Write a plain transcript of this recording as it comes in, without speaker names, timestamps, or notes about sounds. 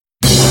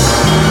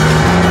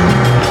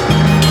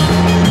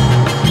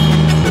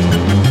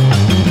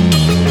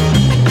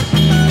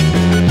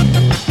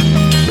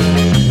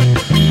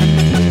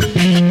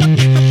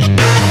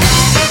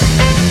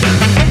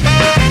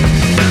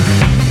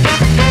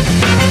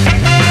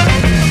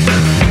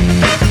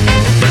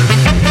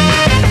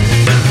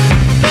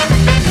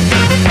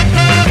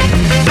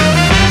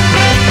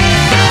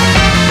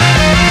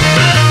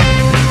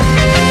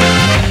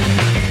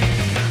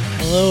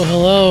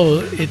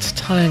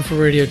time for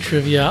Radio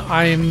Trivia.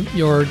 I am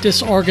your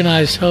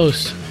disorganized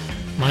host,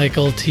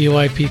 Michael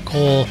TYP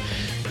Cole,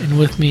 and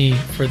with me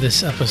for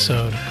this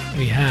episode,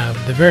 we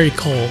have the very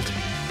cold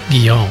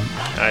Guillaume.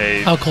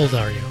 How cold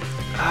are you?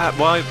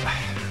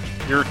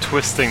 You're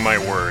twisting my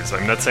words.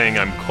 I'm not saying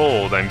I'm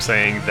cold. I'm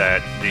saying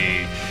that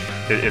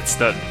it's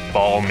not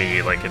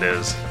balmy like it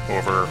is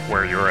over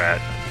where you're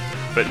at.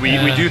 But we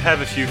do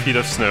have a few feet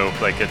of snow.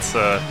 Like it's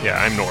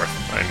I'm north.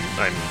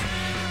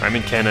 I'm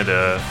in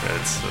Canada.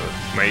 It's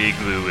my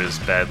igloo is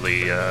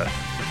badly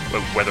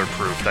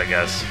weatherproofed, I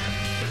guess,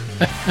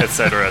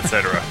 etc.,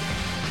 etc.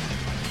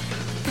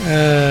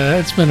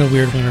 It's been a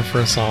weird winter for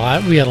us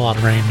all. We had a lot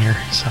of rain here,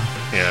 so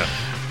yeah.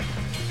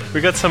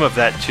 We got some of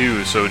that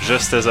too. So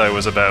just as I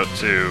was about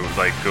to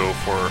go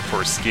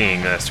for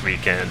skiing last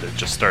weekend, it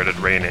just started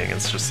raining.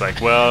 It's just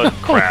like, well,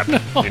 crap,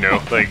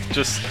 no.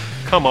 Just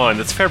come on.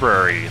 It's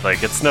February.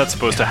 It's not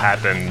supposed to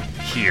happen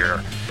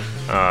here,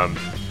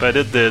 but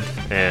it did,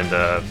 and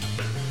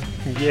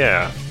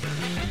yeah.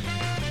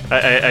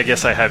 I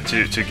guess I have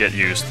to get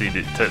used to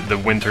the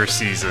winter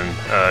season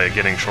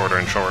getting shorter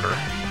and shorter.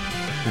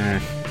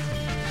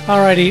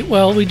 Alrighty,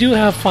 well, we do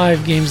have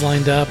 5 games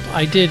lined up.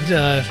 I did,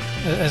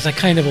 as I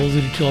kind of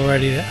alluded to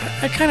already,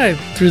 I kind of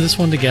threw this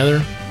one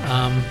together.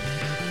 I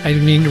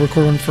didn't mean to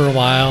record one for a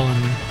while,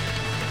 and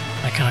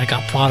I kind of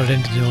got prodded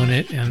into doing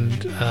it,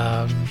 and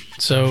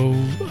so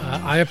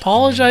I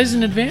apologize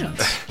in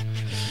advance.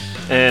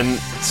 And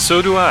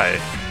so do I,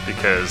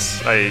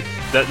 because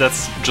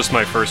that's just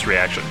my first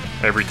reaction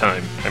every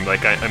time. I'm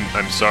like,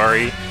 I'm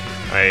sorry.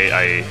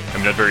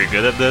 I'm not very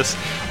good at this.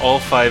 All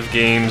 5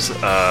 games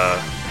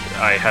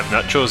I have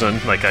not chosen.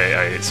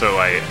 So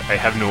I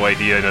have no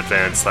idea in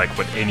advance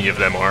what any of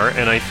them are,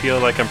 and I feel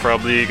like I'm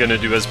probably gonna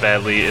do as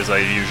badly as I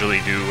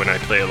usually do when I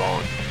play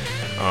along.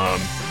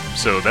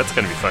 So that's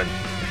gonna be fun.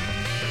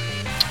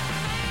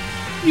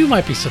 You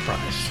might be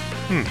surprised.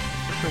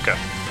 Okay.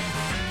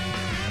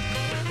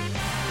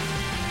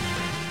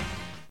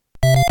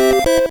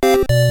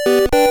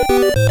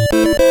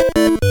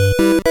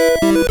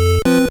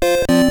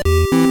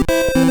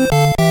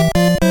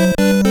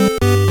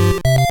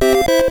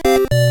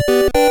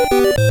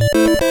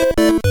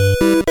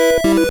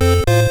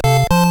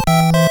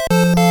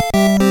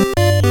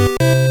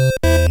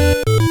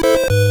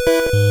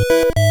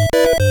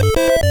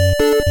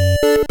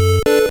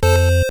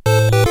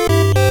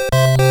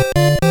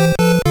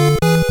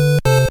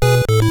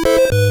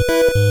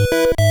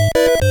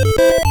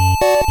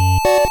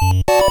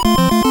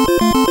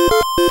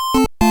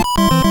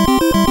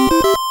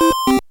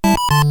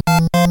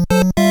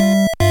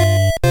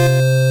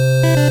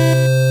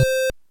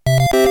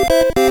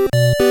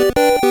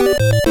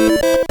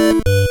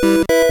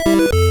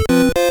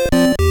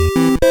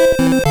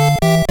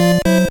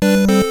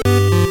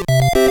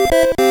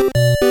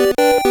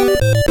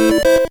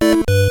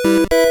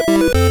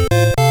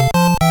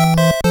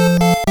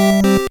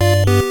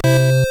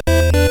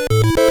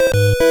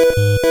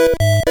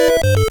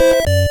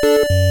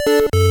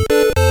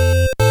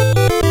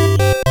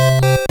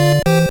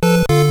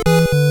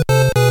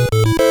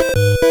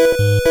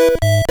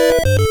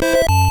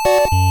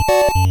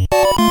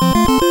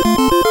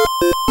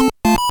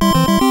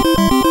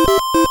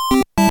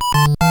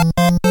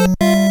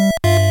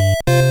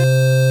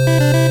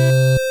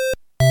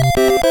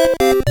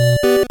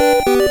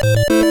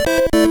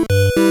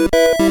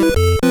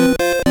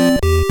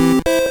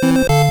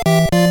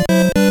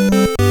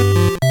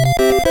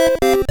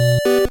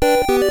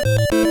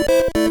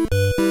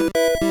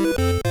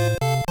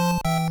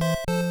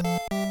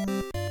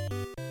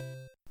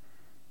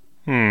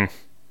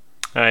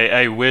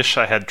 I wish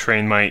I had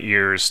trained my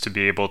ears to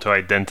be able to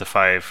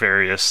identify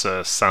various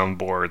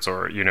soundboards,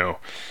 or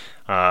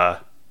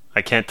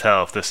I can't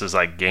tell if this is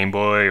Game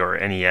Boy or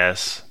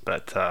NES,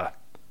 but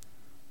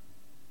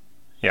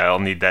yeah, I'll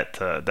need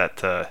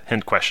that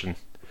hint question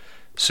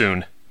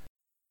soon.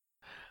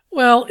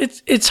 Well,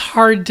 it's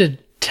hard to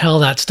tell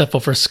that stuff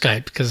over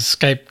Skype, because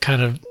Skype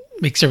kind of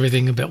makes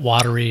everything a bit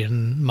watery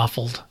and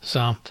muffled.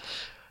 So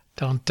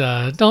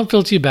don't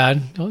feel too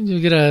bad. You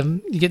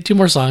get 2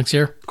 more songs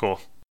here. Cool.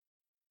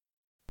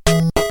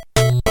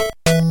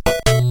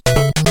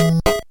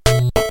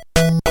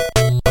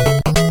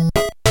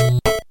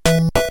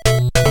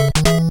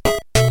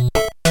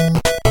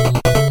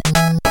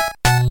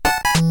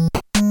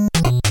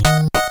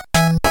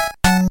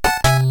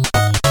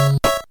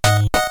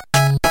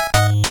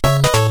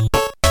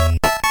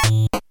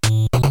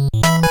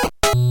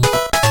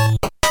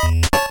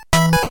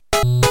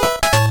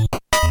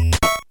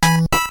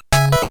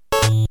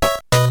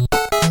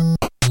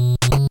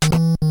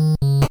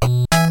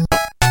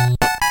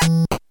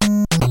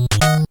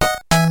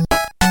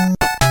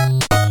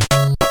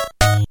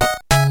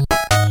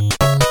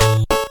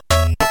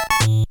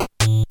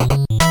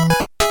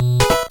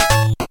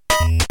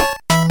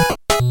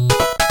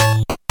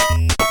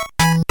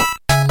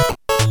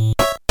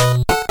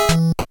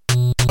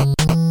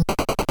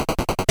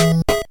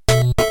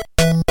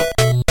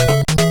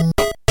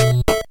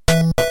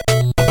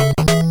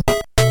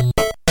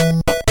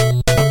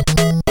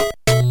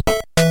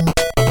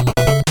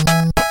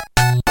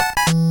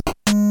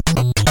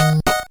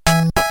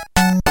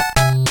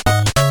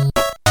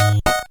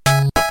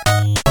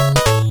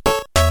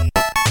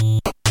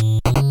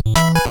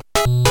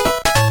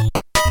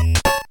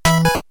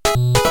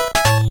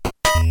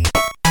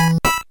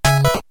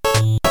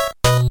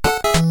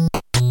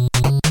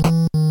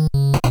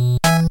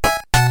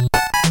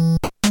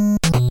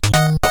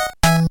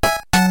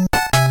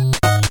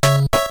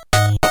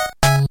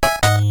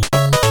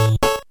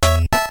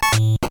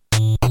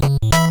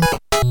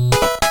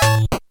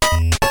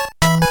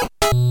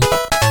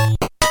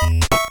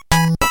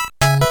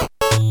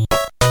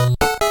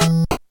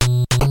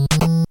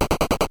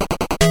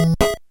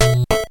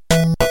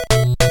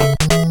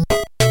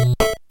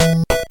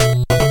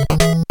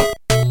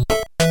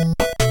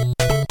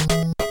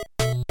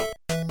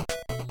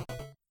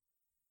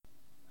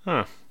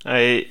 Huh.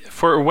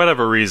 For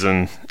whatever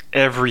reason,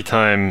 every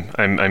time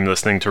I'm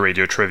listening to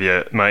Radio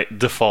Trivia, my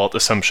default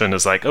assumption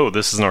is like, oh,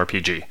 this is an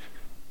RPG.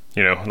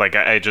 You know, like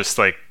I just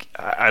like,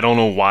 I don't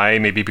know why.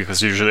 Maybe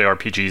because usually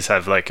RPGs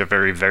have like a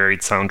very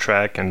varied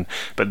soundtrack,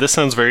 but this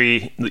sounds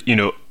very, you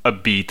know,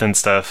 upbeat and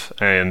stuff,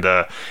 and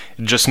it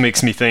just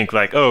makes me think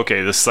like, oh,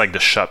 okay, this is like the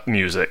shop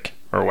music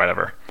or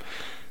whatever.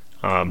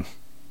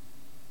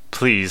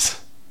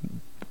 Please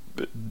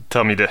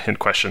tell me the hint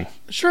question.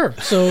 Sure.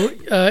 So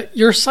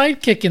your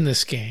sidekick in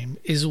this game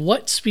is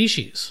what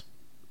species?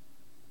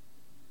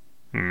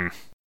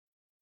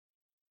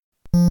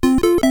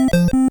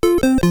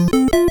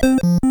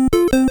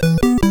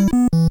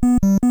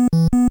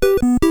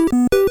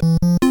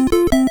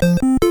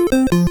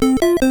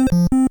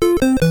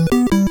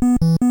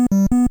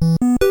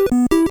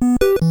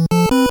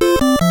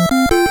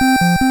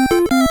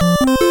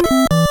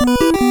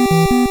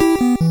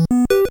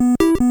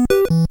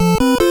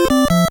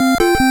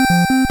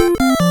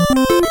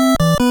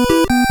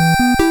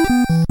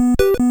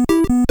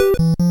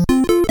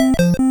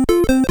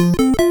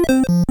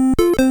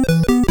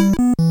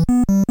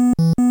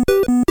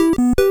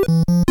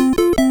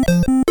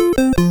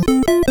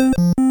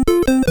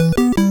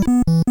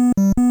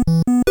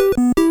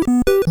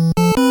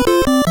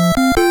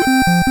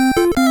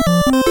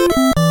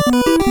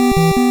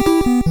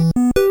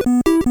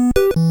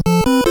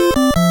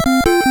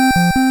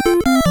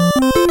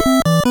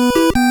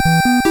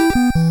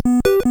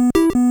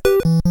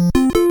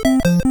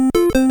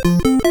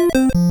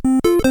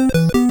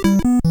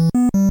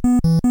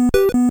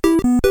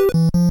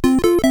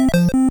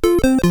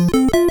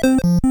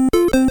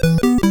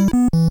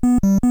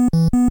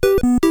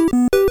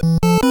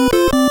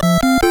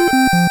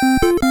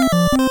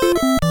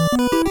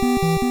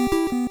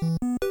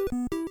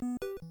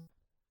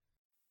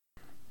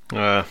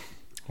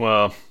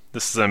 Well,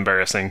 this is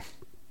embarrassing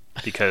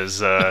because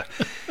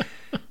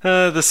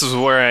this is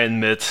where I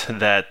admit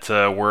that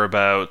we're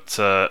about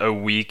a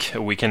week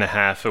and a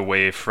half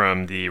away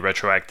from the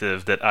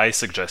retroactive that I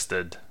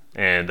suggested.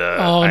 And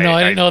I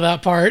didn't know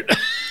that part.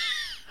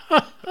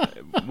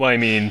 Well, I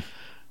mean,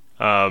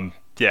 yeah,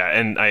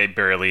 and I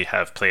barely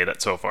have played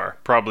it so far.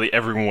 Probably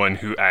everyone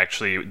who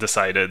actually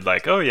decided,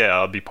 like, oh yeah,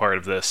 I'll be part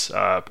of this,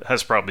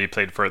 has probably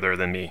played further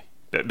than me.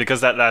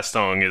 Because that last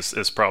song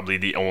is probably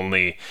the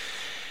only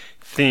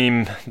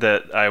theme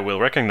that I will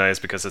recognize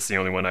because it's the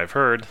only one I've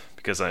heard,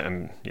 because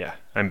I'm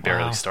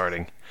barely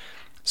starting.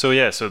 So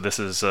this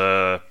is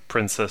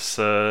Princess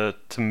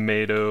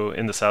Tomato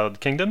in the Salad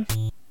Kingdom.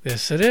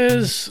 Yes, it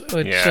is.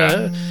 Which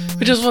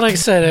is what I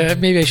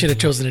said. Maybe I should have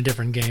chosen a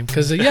different game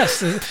because yes,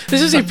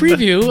 this is a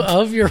preview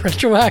of your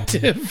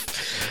retroactive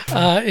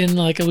in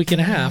like a week and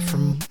a half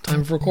from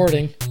time of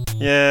recording.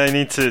 Yeah, I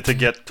need to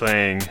get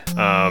playing,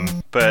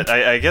 but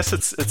I guess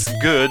it's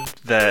good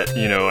that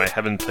I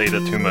haven't played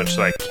it too much,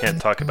 so I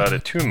can't talk about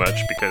it too much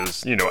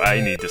because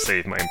I need to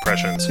save my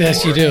impressions.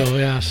 Yes, you do.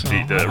 Yeah, so.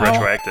 The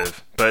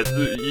retroactive. But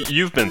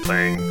you've been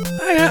playing.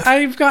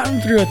 I've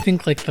gotten through, I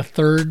think, like the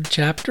third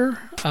chapter.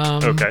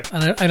 Okay.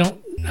 And I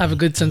don't have a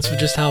good sense of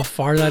just how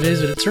far that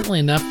is, but it's certainly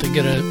enough to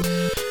get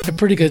a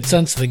pretty good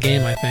sense of the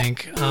game, I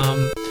think.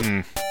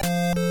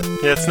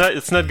 Yeah,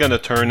 it's not gonna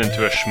turn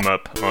into a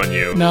shmup on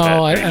you.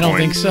 No, I don't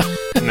think so.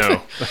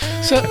 No.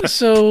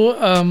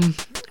 So,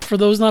 for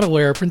those not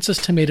aware, Princess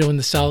Tomato in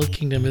the Salad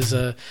Kingdom is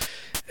a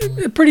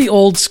pretty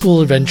old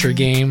school adventure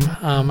game.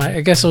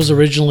 I guess it was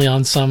originally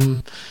on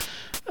some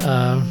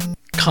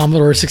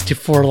Commodore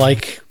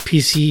 64-like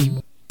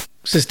PC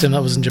system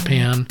that was in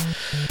Japan.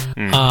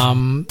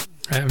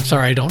 I'm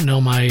sorry, I don't know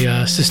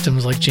my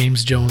systems like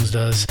James Jones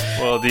does.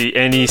 Well, the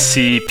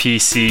NEC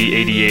PC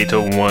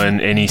 8801,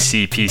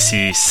 NEC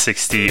PC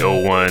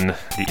 6001,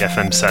 the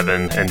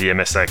FM7, and the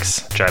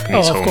MSX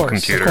Japanese home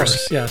computers.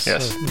 Of course,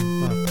 yes.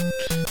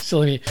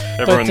 Silly me.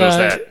 Everyone knows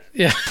that.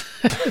 Yeah.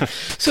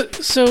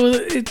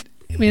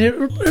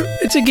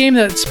 It's a game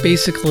that's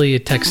basically a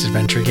text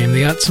adventure game.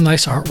 They got some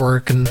nice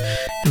artwork and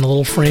a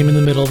little frame in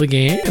the middle of the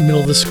game, in the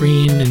middle of the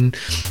screen, and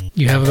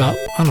you have about,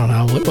 I don't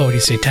know, what would you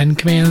say, 10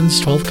 commands,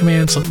 12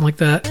 commands, something like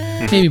that,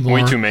 maybe more.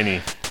 Way too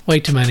many. Way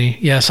too many.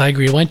 Yes, I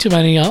agree. Way too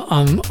many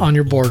on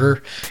your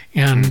border,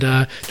 and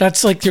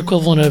that's like the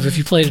equivalent of if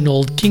you played an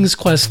old King's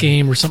Quest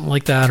game or something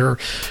like that, or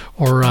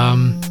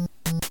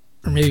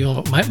maybe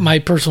my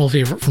personal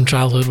favorite from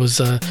childhood was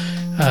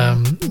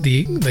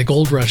the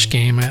Gold Rush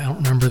game. I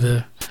don't remember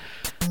the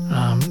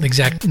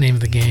exact name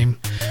of the game.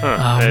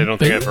 I don't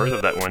think I've heard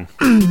of that one.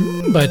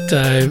 But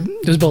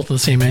it was built on the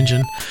same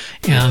engine,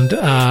 and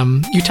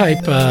you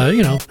type,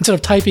 instead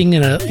of typing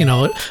in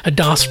a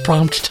DOS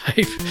prompt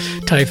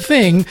type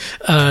thing,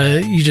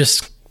 you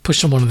just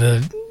push one of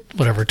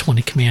the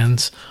 20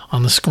 commands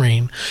on the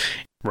screen.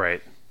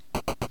 Right.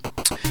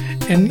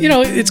 And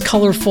it's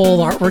colorful.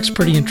 The artwork's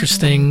pretty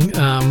interesting.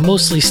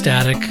 Mostly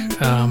static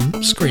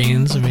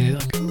screens. I mean,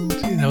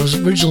 it was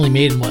originally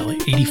made in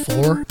like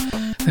 84.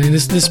 I mean,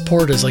 this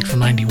port is like from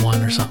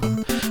 91 or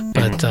something.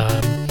 But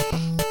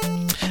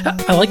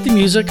I like the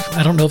music.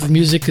 I don't know if the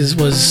music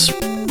was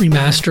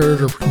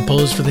remastered or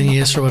composed for the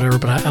NES or whatever,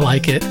 but I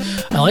like it.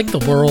 I like the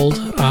world.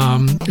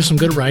 There's some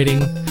good writing.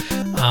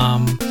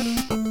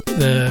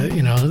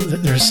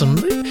 There's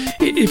some.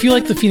 If you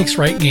like the Phoenix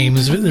Wright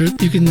games,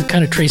 you can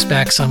kind of trace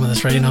back some of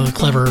this, right? The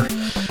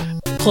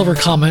clever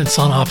comments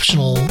on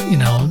optional,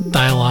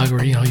 dialogue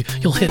where,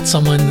 you'll hit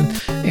someone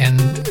and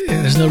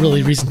there's no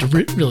really reason to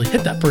really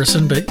hit that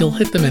person, but you'll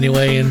hit them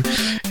anyway. And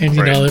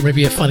right. There may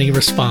be a funny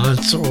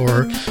response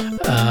or,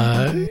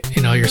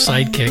 your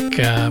sidekick,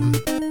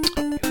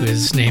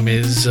 whose name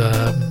is,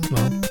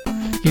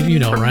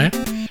 right?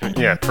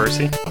 Yeah,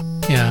 Percy.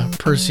 Yeah,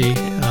 Percy.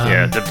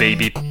 The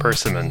baby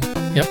Persimmon.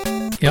 Yep.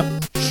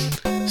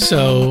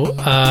 So,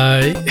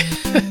 I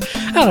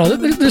don't know,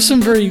 there's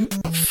some very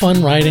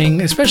fun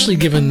writing, especially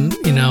given,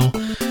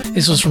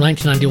 this was from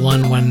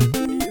 1991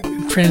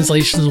 when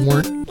translations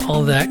weren't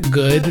all that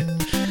good.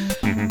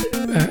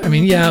 Mm-hmm.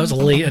 It was a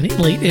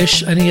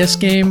late-ish NES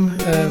game,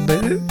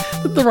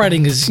 but the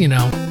writing is,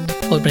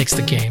 what makes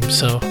the game,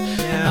 so...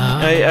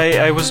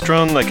 I was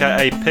drawn,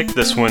 I picked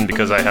this one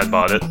because I had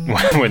bought it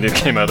when it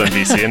came out on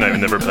PC and I've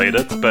never played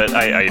it, but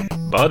I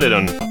bought it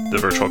on the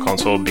Virtual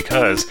Console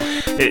because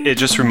it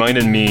just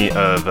reminded me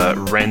of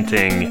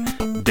renting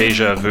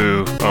Deja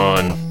Vu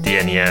on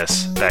the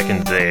NES back in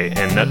the day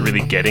and not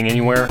really getting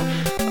anywhere.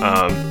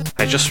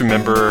 I just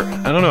remember,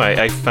 I don't know,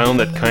 I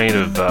found that kind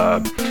of...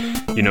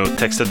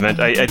 text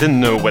adventure. I didn't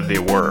know what they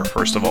were,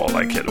 first of all.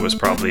 It was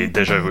probably,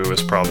 Deja Vu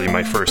was probably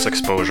my first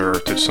exposure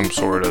to some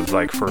sort of,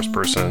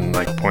 first-person,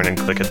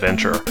 point-and-click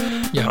adventure.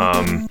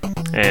 Yeah.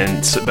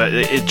 But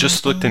it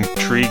just looked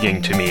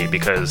intriguing to me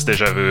because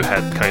Deja Vu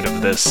had kind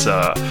of this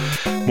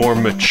more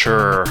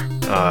mature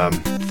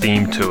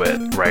theme to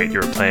it, right?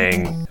 You're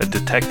playing a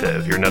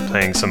detective. You're not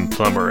playing some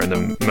plumber in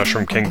the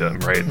Mushroom Kingdom,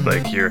 right?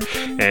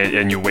 Mm-hmm.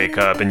 And you wake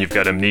up and you've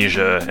got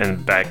amnesia.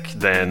 And back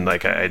then,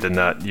 I did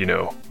not,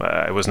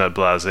 I was not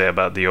blasé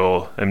about the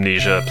old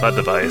amnesia plot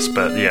device.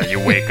 But yeah, you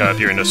wake up,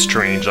 you're in a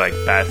strange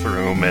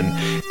bathroom, and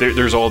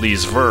there's all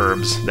these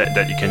verbs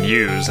that you can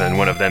use, and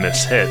one of them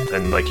is hit,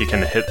 and you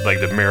can hit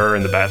the mirror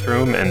in the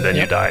bathroom, and then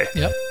you die.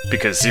 Yep.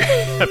 Because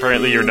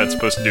apparently you're not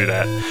supposed to do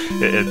that.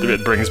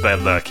 It brings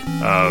bad luck.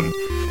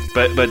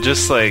 But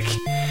just I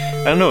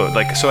don't know,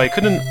 so I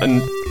couldn't,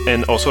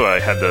 and also I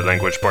had the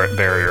language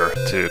barrier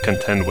to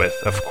contend with,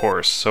 of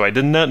course. So I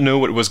did not know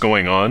what was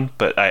going on,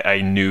 but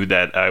I knew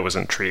that I was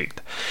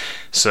intrigued.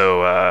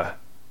 So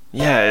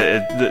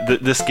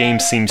this game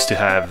seems to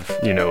have,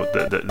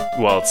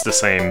 it's the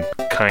same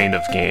kind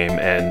of game,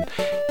 and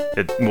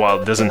while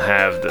it doesn't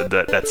have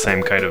that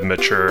same kind of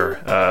mature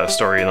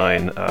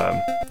storyline,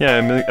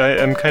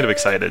 I'm kind of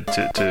excited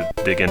to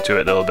dig into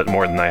it a little bit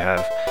more than I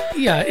have.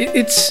 Yeah,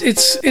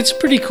 it's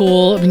pretty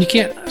cool. You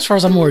can't, as far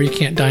as I'm aware, you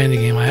can't die in the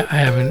game. I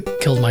haven't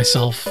killed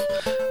myself.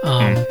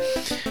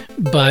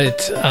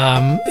 But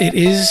it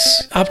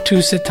is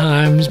obtuse at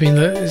times.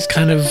 It's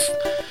kind of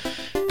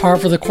par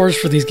for the course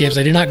for these games.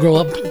 I did not grow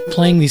up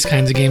playing these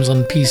kinds of games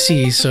on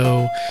PC,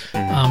 so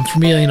for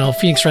me,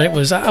 Phoenix Wright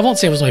was, I won't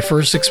say it was my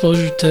first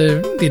exposure to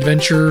the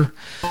adventure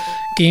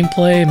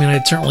gameplay.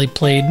 I'd certainly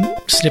played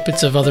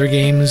snippets of other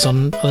games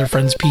on other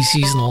friends'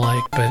 PCs and the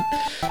like, but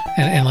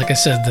and like I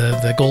said,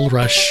 the Gold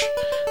Rush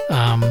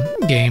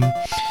game,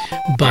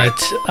 but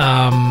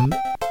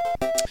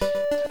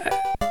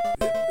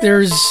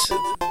there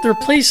are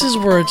places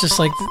where it's just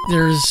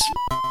there's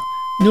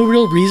no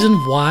real reason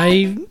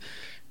why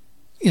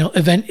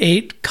event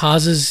 8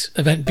 causes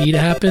event B to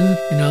happen.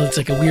 It's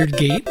a weird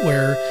gate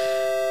where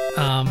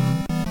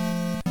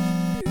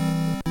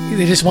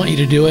they just want you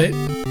to do it,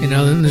 and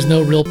there's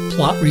no real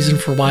plot reason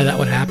for why that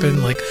would happen.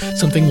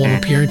 Something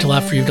won't appear until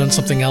after you've done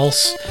something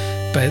else,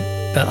 but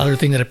that other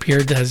thing that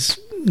appeared has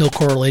no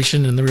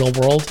correlation in the real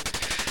world.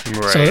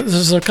 Right. So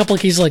there's a couple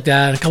of cases like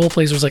that. A couple of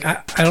places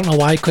where I don't know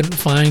why I couldn't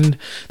find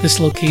this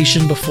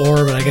location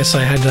before, but I guess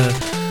I had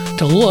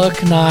to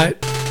look, not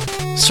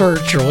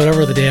search or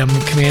whatever the damn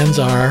commands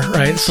are,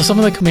 right? So some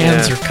of the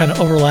commands are kind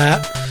of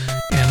overlap,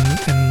 and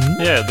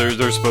yeah,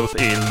 there's both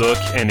a look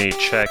and a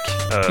check.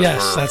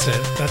 Yes, that's it.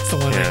 That's the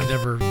one I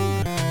never.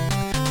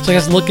 So I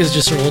guess look is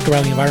just sort of look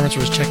around the environment,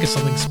 whereas check is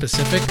something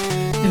specific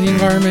in the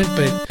environment.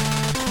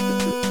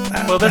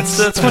 But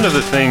that's one of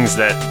the things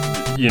that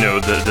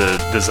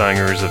the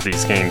designers of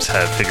these games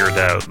have figured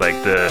out.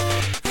 The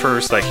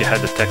first, you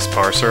had the text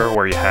parser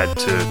where you had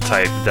to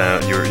type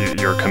down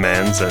your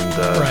commands, and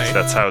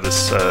that's how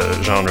this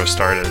genre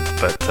started.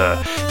 But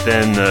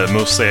then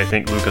mostly I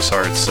think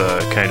LucasArts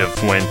kind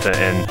of went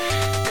and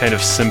kind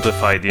of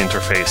simplified the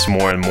interface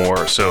more and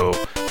more. So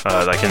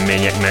in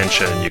Maniac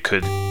Mansion, you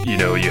could,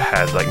 you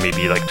had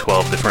maybe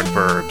 12 different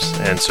verbs,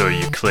 and so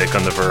you click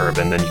on the verb,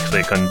 and then you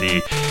click on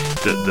the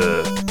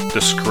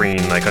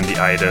screen, on the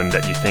item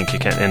that you think you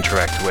can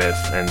interact with,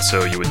 and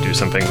so you would do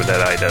something with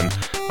that item.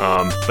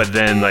 But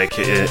then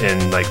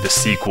in the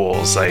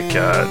sequels,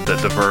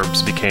 the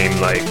verbs became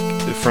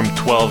from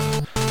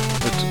 12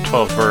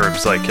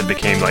 verbs, it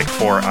became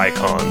 4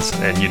 icons,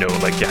 and you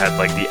had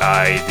the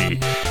eye,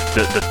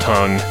 the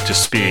tongue to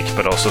speak,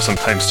 but also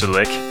sometimes to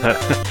lick.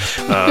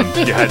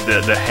 You had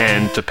the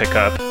hand to pick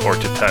up or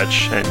to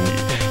touch, and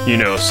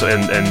so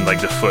and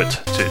like the foot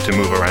to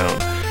move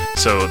around.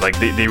 So like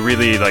they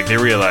really like they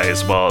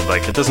realize, well,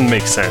 like it doesn't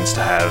make sense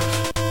to have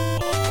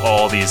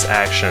all these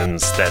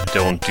actions that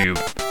don't do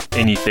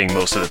anything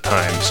most of the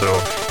time. So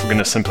we're going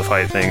to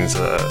simplify things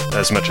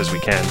as much as we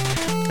can.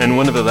 And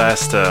one of the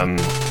last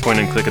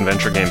point-and-click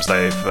adventure games that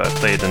I've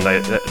played and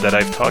that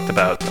I've talked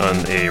about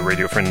on a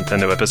Radio for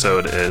Nintendo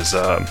episode is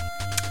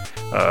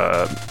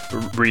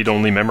Read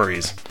Only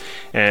Memories.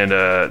 And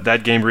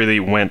that game really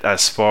went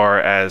as far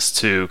as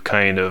to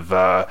kind of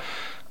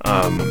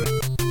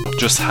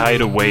just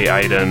hide away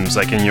items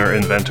like in your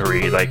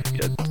inventory, like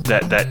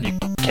that you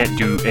can't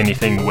do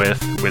anything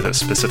with a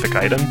specific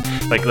item.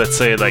 Like let's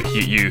say like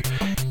you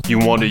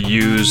want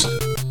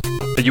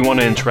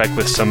to interact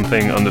with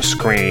something on the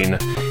screen,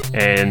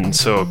 and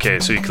so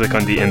you click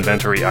on the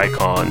inventory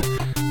icon,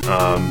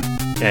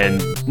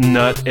 and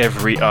not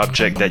every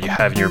object that you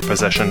have in your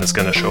possession is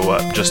going to show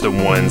up, just the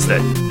ones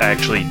that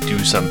actually do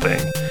something.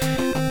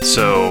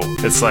 So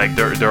it's like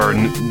there are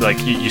like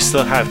you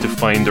still have to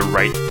find the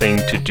right thing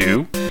to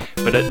do,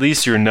 but at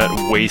least you're not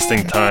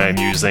wasting time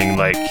using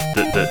like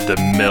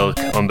the milk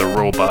on the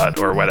robot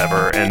or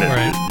whatever, and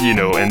and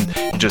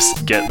you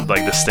just get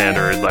like the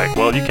standard like,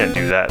 well, you can't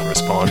do that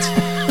response.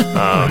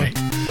 Right.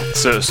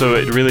 So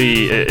it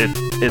really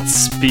it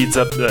speeds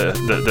up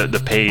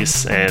the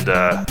pace, and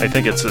I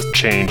think it's a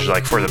change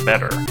like for the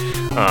better.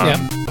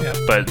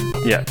 But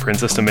yeah,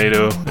 Princess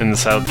Tomato in the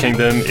Silent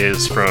Kingdom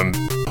is from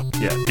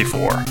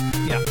before.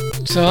 Yeah.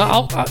 So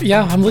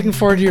I'm looking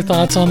forward to your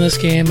thoughts on this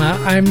game.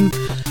 I'm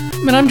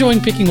enjoying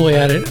picking away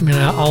at it. I mean,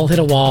 I'll hit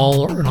a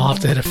wall and I'll have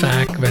to hit a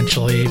fact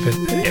eventually, but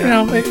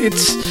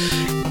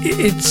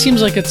it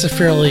seems like it's a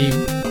fairly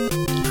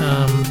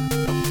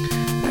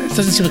it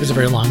doesn't seem like it's a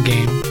very long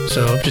game.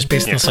 So just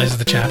based on the size of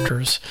the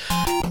chapters,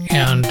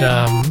 and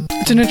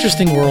it's an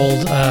interesting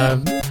world.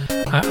 I'm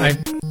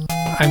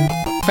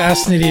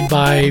fascinated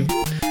by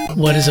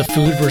what is a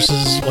food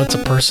versus what's a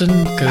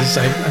person, because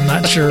I'm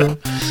not sure,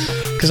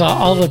 because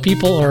all the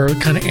people are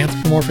kind of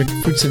anthropomorphic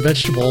fruits and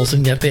vegetables,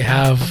 and yet they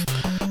have,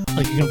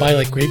 like, you can buy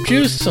like grape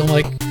juice. So I'm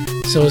like,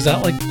 so is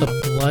that like the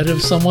blood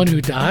of someone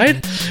who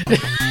died?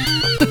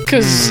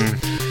 Because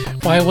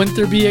why wouldn't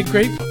there be a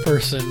grape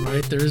person,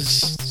 right?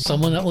 There's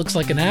someone that looks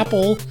like an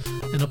apple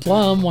and a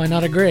plum. Why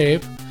not a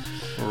grape?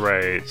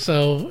 Right.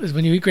 So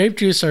when you eat grape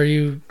juice, or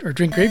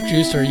drink grape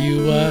juice, are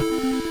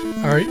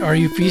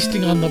you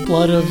feasting on the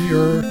blood of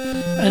your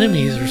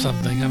enemies or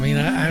something? I mean,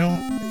 I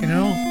don't,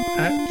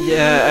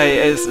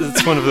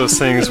 it's one of those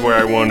things where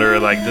I wonder,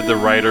 like, did the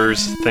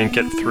writers think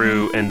it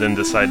through and then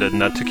decided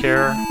not to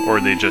care, or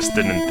they just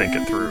didn't think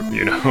it through,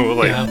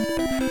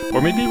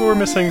 or maybe we're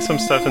missing some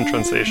stuff in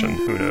translation.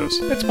 Who knows?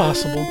 It's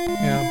possible.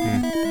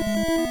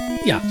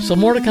 Yeah. So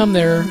more to come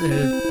there.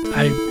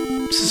 I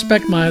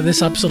suspect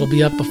this episode will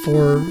be up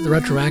before the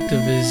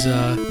retroactive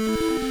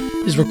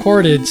is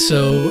recorded,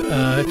 so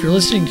if you're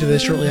listening to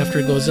this shortly after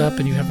it goes up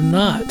and you have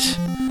not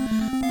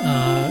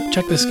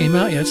checked this game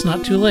out yet, it's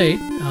not too late.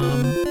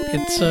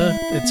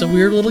 It's a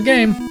weird little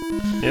game.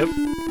 Yep.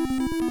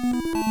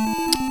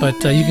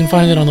 But you can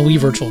find it on the Wii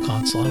Virtual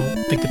Console. I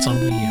don't think it's on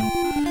Wii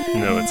U.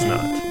 No, it's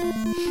not.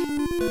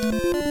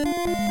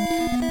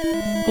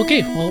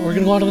 Okay, well, we're going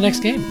to go on to the next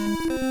game.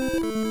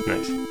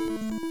 Nice.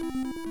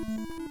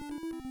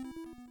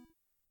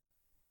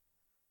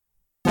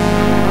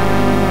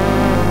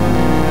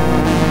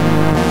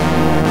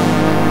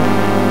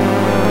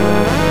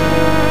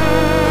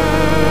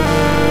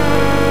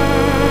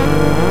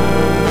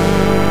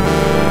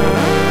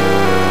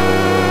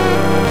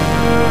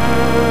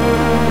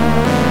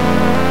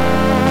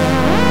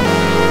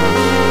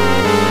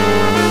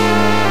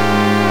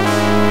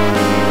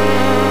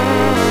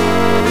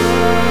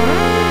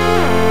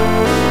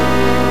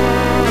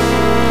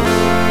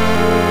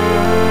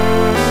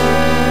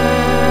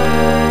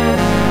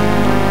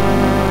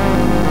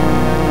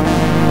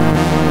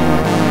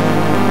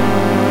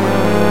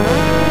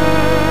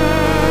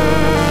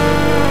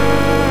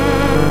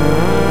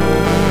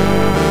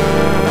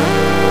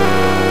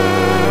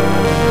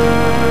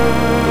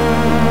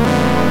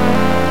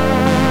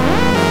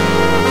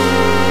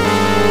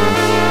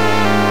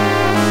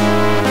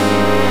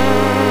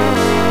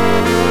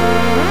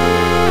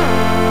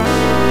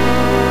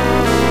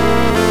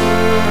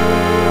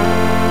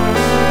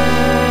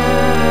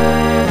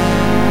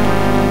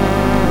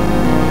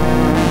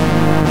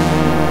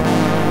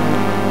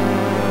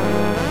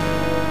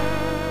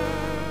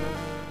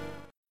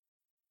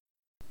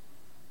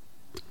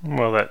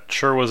 Well, that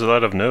sure was a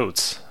lot of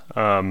notes.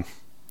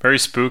 Very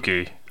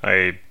spooky.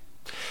 I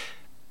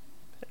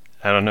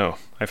don't know.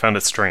 I found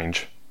it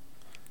strange.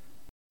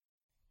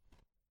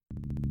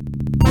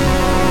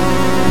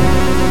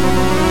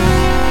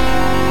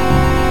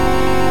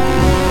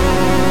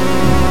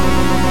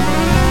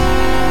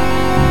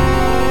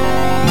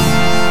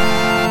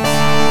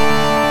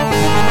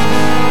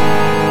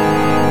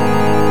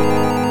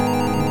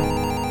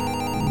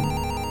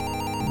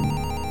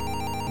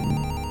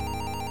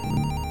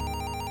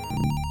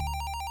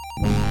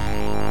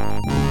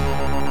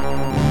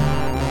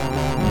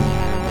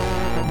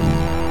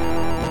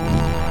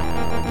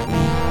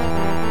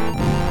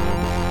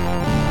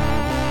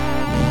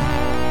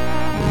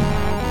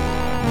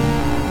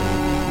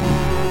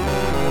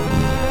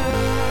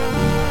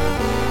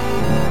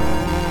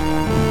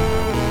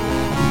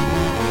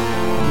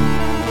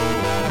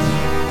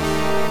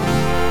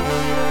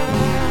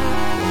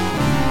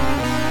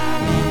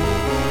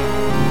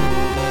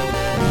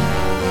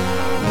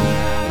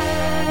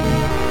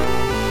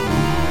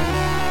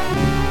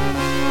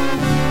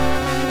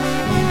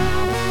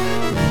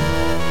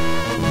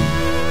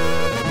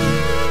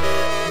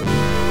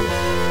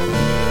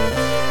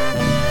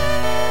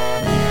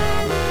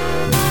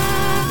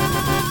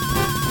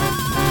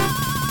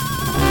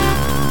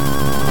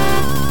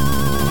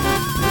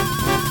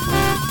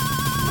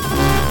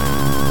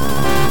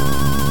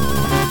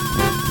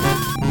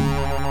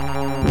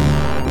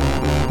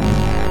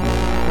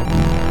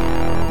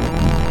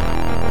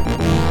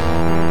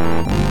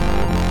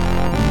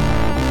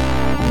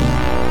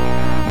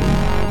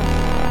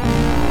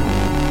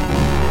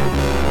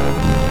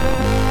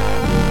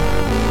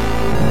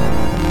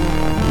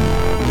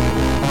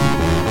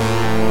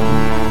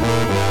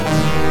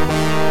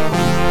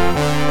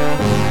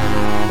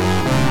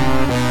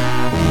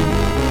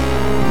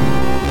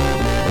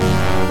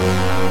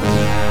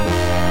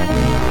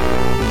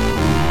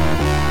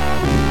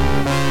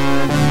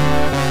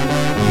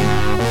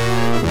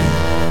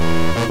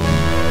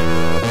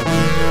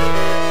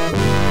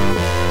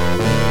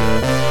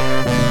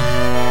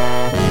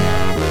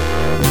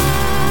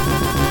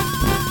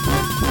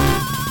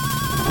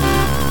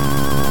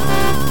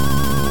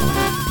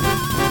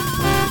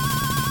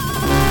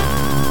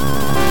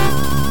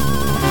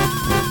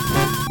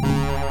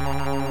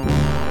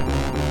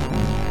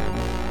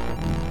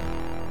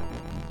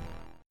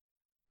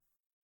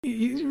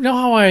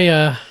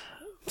 I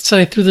said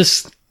I threw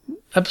this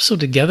episode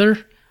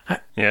together.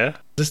 Yeah.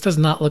 This does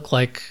not look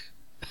like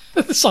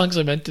the songs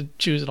I meant to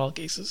choose in all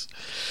cases.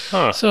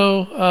 Huh.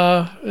 So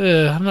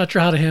I'm not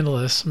sure how to handle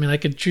this. I mean, I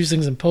could choose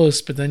things in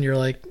post, but then you're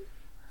like,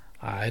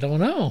 I don't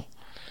know.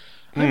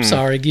 I'm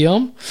sorry,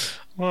 Guillaume.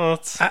 Well,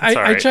 it's I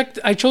all right. checked.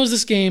 I chose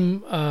this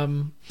game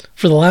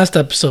for the last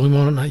episode. We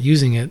wound up not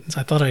using it. So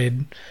I thought I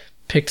had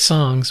picked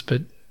songs,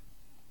 but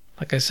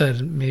like I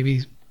said,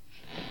 maybe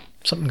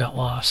something got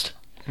lost.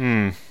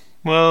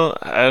 Well,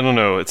 I don't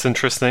know. It's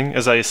interesting.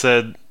 As I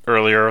said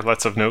earlier,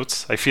 lots of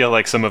notes. I feel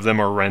like some of them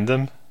are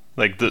random.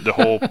 Like the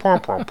whole like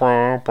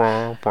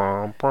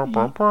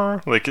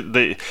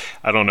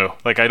I don't know.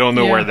 Like I don't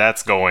know where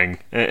that's going.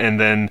 And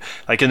then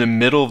like in the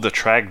middle of the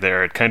track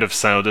there, it kind of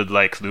sounded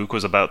like Luke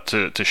was about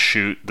to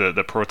shoot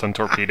the proton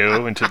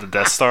torpedo into the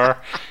Death Star,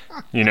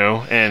 you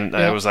know. And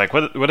I was like,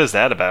 what is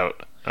that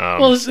about?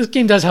 Well, this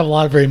game does have a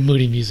lot of very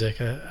moody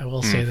music. I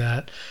will say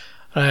that.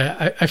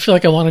 I feel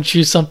like I want to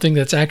choose something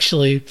that's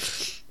actually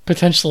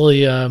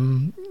potentially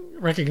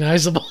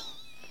recognizable.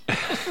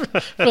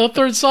 For the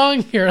third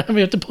song here, I'm gonna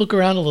have to poke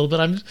around a little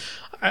bit.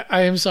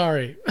 I am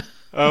sorry.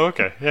 Oh,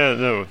 okay.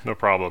 Yeah, no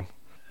problem.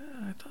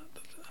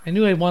 I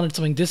knew I wanted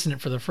something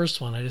dissonant for the first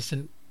one. I just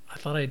didn't. I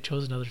thought I had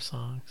chosen other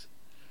songs.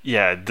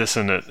 Yeah,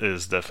 dissonant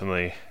is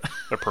definitely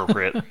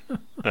appropriate.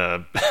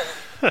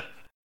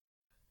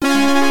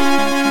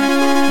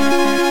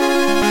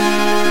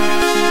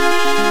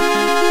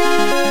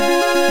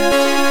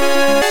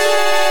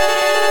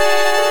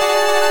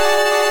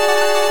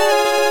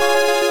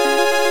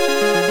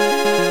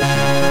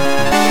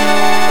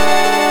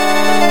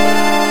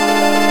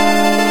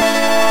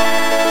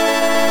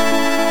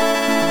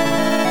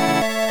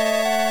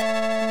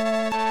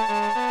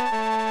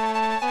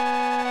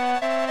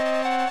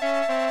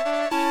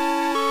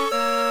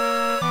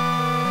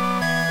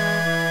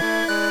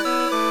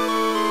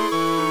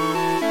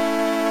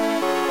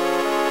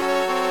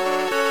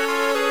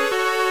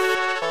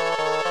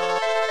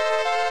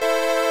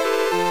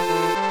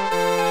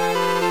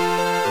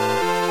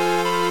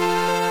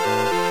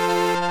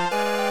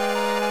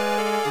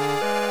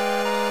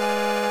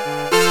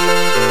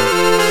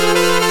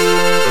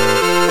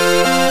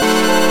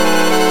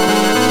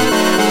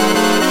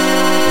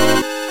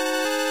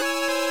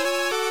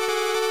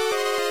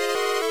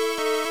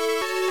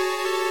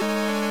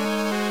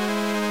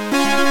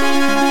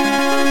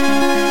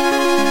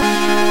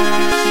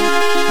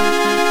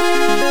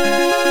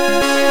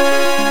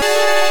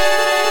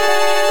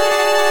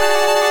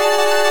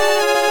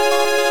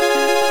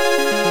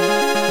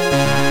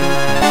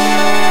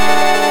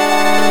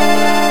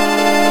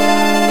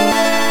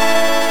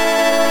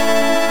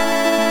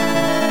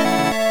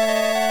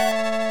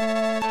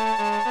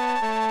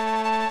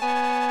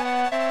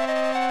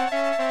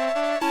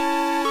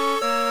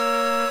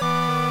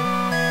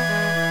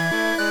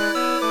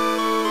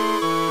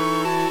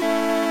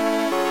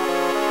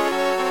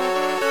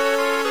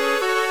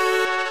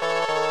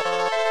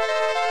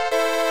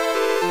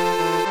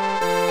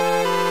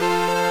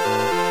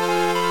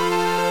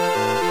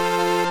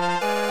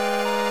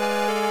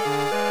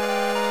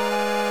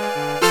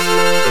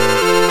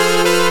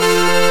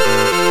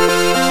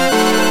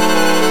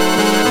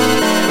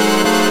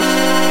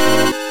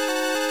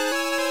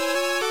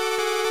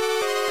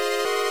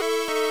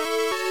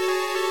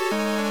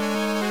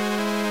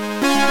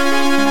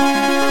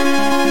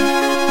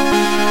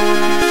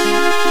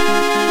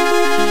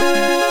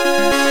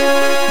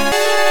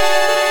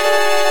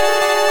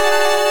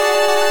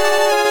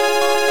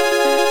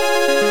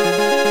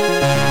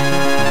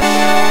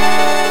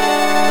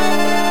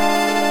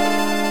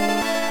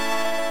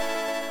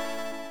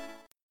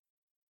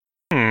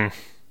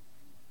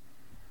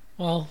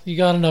 Well, you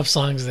got enough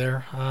songs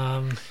there.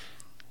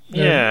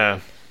 Yeah.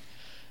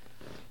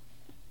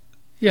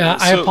 Yeah,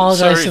 I So, apologize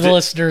sorry, to the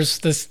listeners.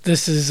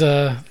 This is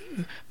the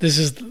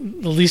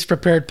least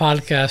prepared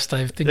podcast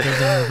I think I've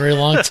done in a very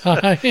long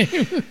time.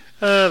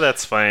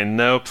 That's fine.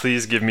 Now,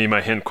 please give me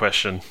my hint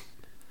question.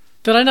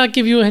 Did I not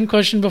give you a hint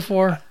question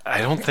before? I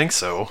don't think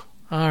so.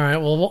 All right.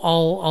 Well,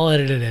 I'll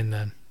edit it in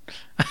then.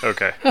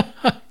 Okay.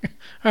 All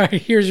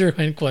right. Here's your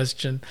hint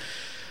question.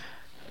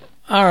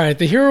 All right.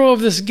 The hero of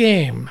this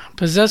game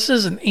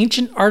possesses an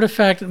ancient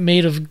artifact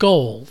made of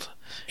gold,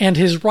 and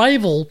his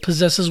rival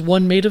possesses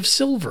one made of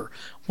silver.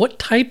 What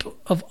type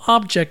of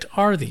object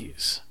are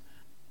these?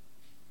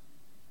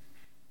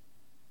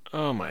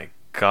 Oh my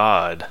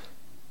god.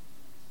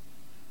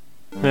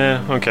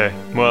 Yeah, okay.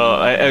 Well,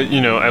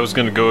 I was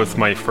gonna go with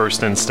my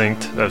first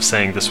instinct of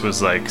saying this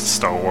was like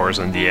Star Wars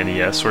on the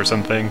NES or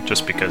something,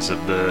 just because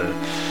of the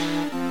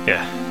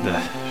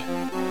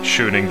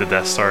shooting the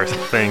Death Star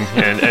thing,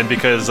 and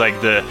because like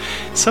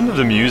some of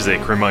the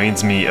music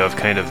reminds me of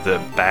kind of the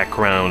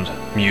background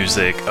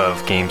music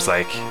of games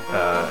like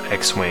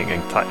X-Wing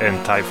and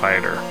TIE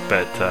Fighter,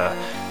 but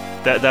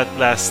that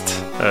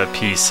last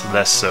piece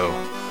less so,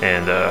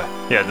 and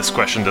this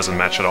question doesn't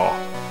match at all.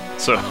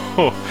 So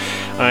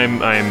I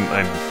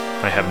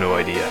have no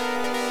idea.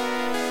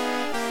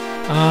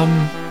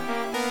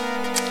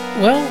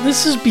 Well,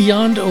 this is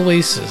Beyond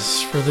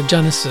Oasis for the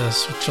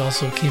Genesis, which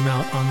also came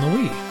out on the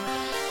Wii.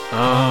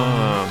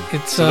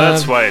 So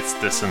that's why it's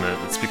dissonant.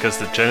 It's because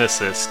the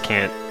Genesis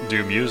can't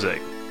do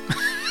music.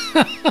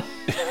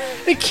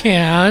 It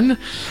can.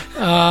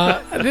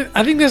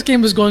 I think this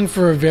game was going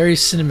for a very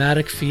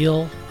cinematic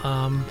feel.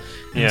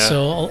 And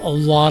so a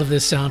lot of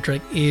this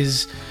soundtrack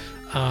is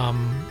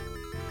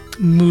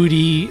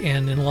moody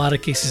and in a lot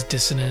of cases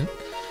dissonant.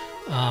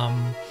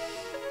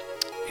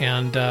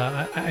 And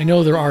I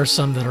know there are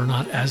some that are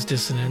not as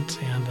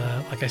dissonant. And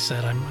like I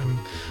said,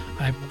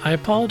 I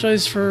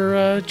apologize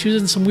for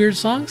choosing some weird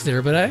songs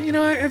there, but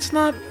it's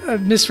not a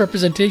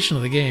misrepresentation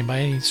of the game by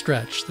any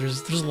stretch.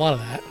 There's a lot of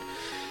that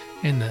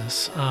in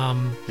this.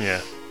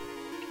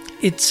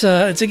 It's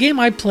a game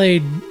I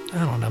played,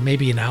 I don't know,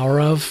 maybe an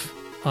hour of.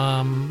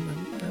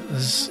 It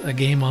was a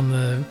game on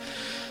the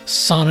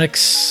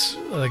Sonic's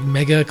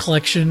Mega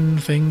Collection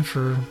thing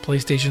for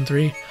PlayStation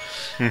 3.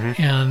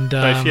 Mm-hmm. And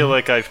I feel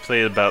like I've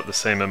played about the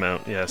same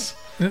amount. Yes.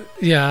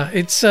 Yeah,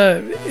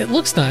 it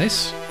looks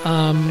nice.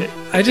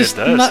 I just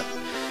it does.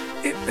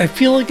 I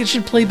feel like it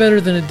should play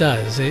better than it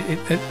does.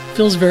 It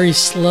feels very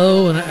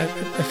slow, and I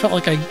felt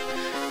like it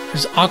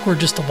was awkward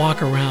just to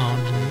walk around,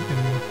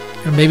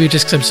 and maybe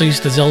just because I'm so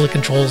used to Zelda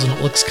controls and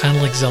it looks kind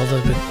of like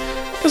Zelda, but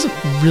it doesn't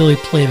really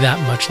play that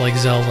much like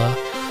Zelda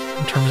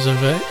in terms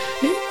of it.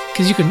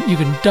 Because you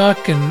can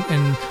duck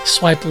and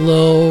swipe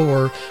low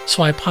or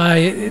swipe high.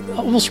 It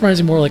almost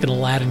reminds me more like an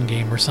Aladdin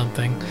game or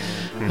something.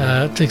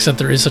 To the extent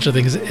there is such a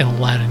thing as an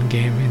Aladdin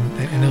game.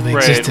 I know they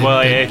existed. Well,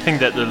 I think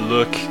that the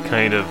look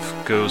kind of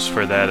goes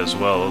for that as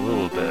well a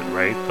little bit,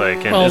 right?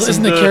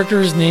 Isn't the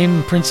character's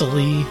name Prince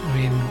Ali? I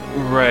mean,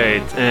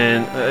 right,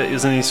 and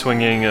isn't he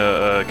swinging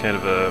a kind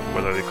of a,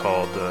 what are they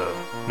called?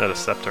 Not a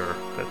scepter,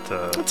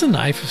 but it's a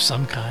knife of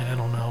some kind. I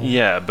don't know.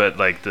 Yeah, but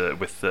like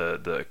with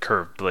the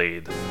curved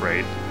blade,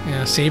 right?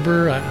 Yeah,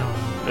 saber. I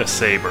don't know. A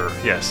saber,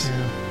 yes.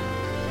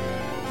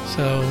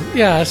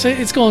 Yeah. So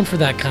it's going for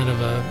that kind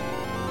of a.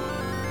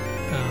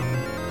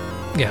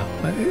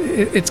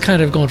 It's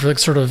kind of going for like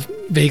sort of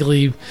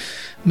vaguely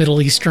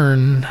Middle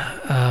Eastern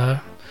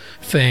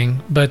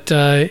thing, but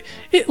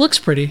it looks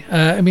pretty.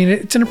 I mean,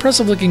 it's an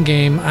impressive looking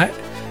game.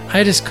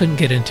 I just couldn't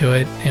get into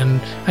it,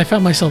 and I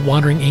found myself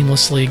wandering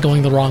aimlessly,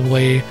 going the wrong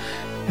way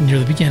near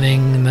the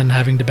beginning, and then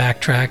having to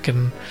backtrack.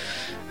 And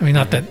I mean,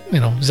 not that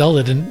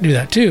Zelda didn't do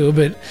that too,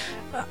 but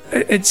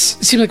it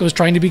seemed like it was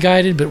trying to be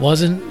guided, but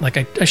wasn't. Like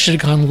I should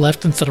have gone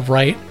left instead of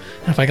right.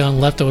 And if I gone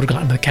left, I would have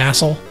gotten to the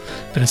castle,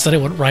 but instead I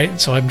went right.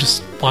 So I'm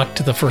just walked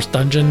to the first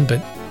dungeon,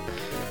 but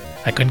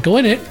I couldn't go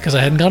in it because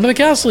I hadn't gone to the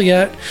castle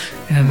yet.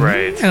 And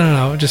right. I don't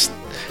know.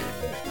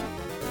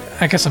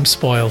 I guess I'm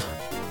spoiled.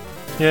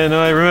 Yeah,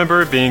 no, I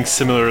remember being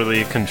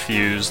similarly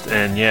confused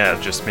and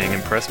just being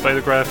impressed by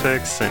the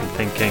graphics and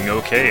thinking,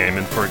 okay, I'm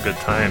in for a good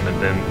time,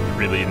 and then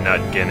really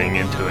not getting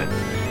into it.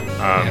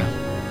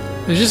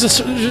 There's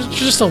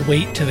just a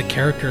weight to the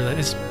character that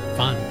is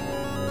fun.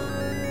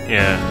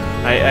 Yeah,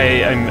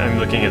 I'm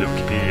looking at the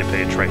Wikipedia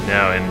page right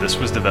now, and this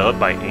was developed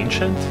by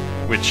Ancient,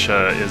 which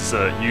is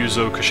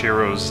Yuzo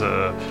Koshiro's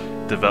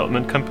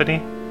development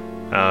company.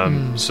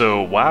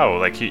 So wow,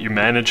 like you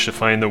managed to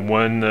find the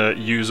one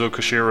Yuzo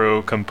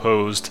Koshiro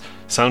composed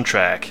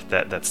soundtrack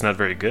that's not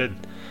very good.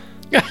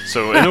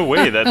 So in a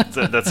way,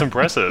 that's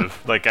impressive.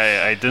 Like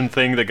I didn't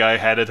think the guy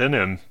had it in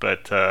him,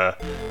 but I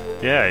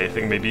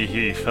think maybe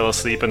he fell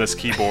asleep on his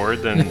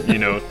keyboard and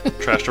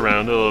trashed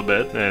around a little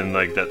bit, and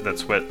like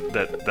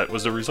that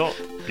was the result.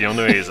 Beyond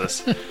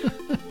Oasis.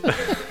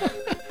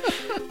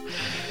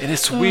 And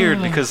it's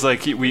weird because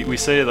like we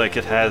say like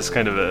it has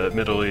kind of a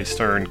Middle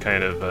Eastern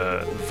kind of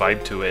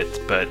vibe to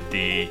it, but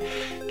the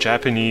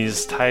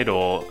Japanese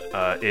title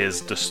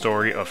is The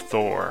Story of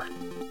Thor.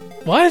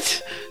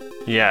 What?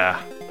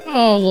 Yeah.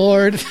 Oh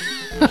Lord.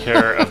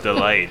 Care of the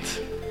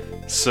Light.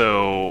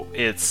 So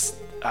it's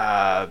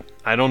I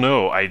don't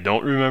know. I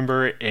don't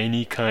remember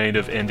any kind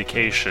of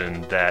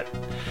indication that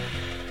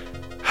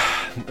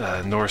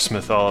Norse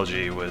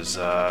mythology was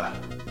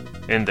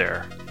in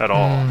there at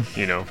all,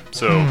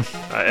 So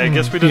I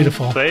guess we didn't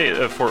play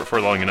for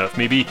long enough.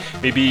 Maybe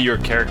your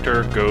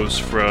character goes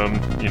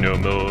from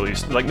Middle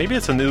East, like maybe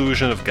it's an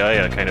Illusion of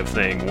Gaia kind of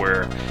thing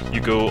where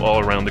you go all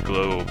around the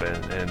globe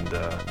and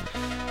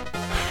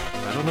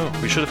I don't know.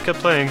 We should have kept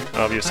playing,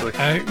 obviously.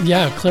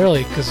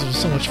 Clearly, because it was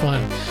so much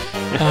fun.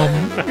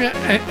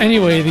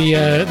 Anyway,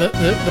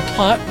 the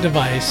plot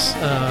device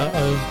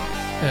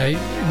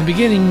in the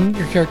beginning,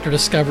 your character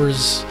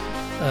discovers,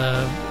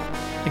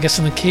 I guess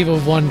in the Cave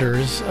of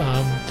Wonders,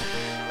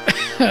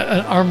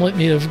 an armlet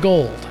made of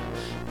gold,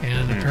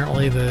 and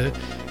apparently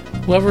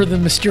whoever the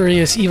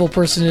mysterious evil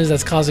person is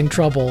that's causing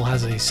trouble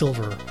has a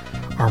silver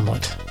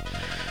armlet.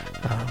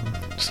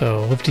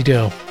 So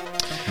whoop-de-doo.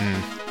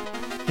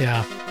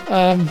 Yeah.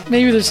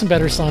 Maybe there's some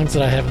better songs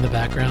that I have in the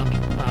background,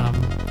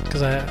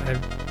 because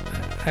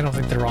I don't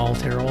think they're all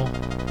terrible.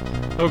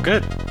 Oh,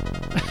 good.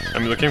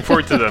 I'm looking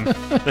forward to them.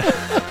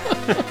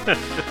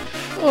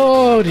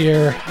 Oh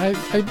dear.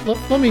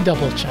 Let me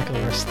double check the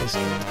rest of this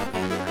game.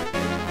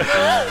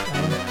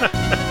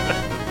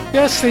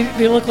 Yes,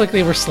 they look like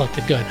they were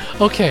selected. Good.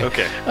 Okay.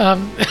 Okay.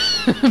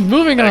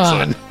 Moving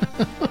Excellent.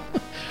 on.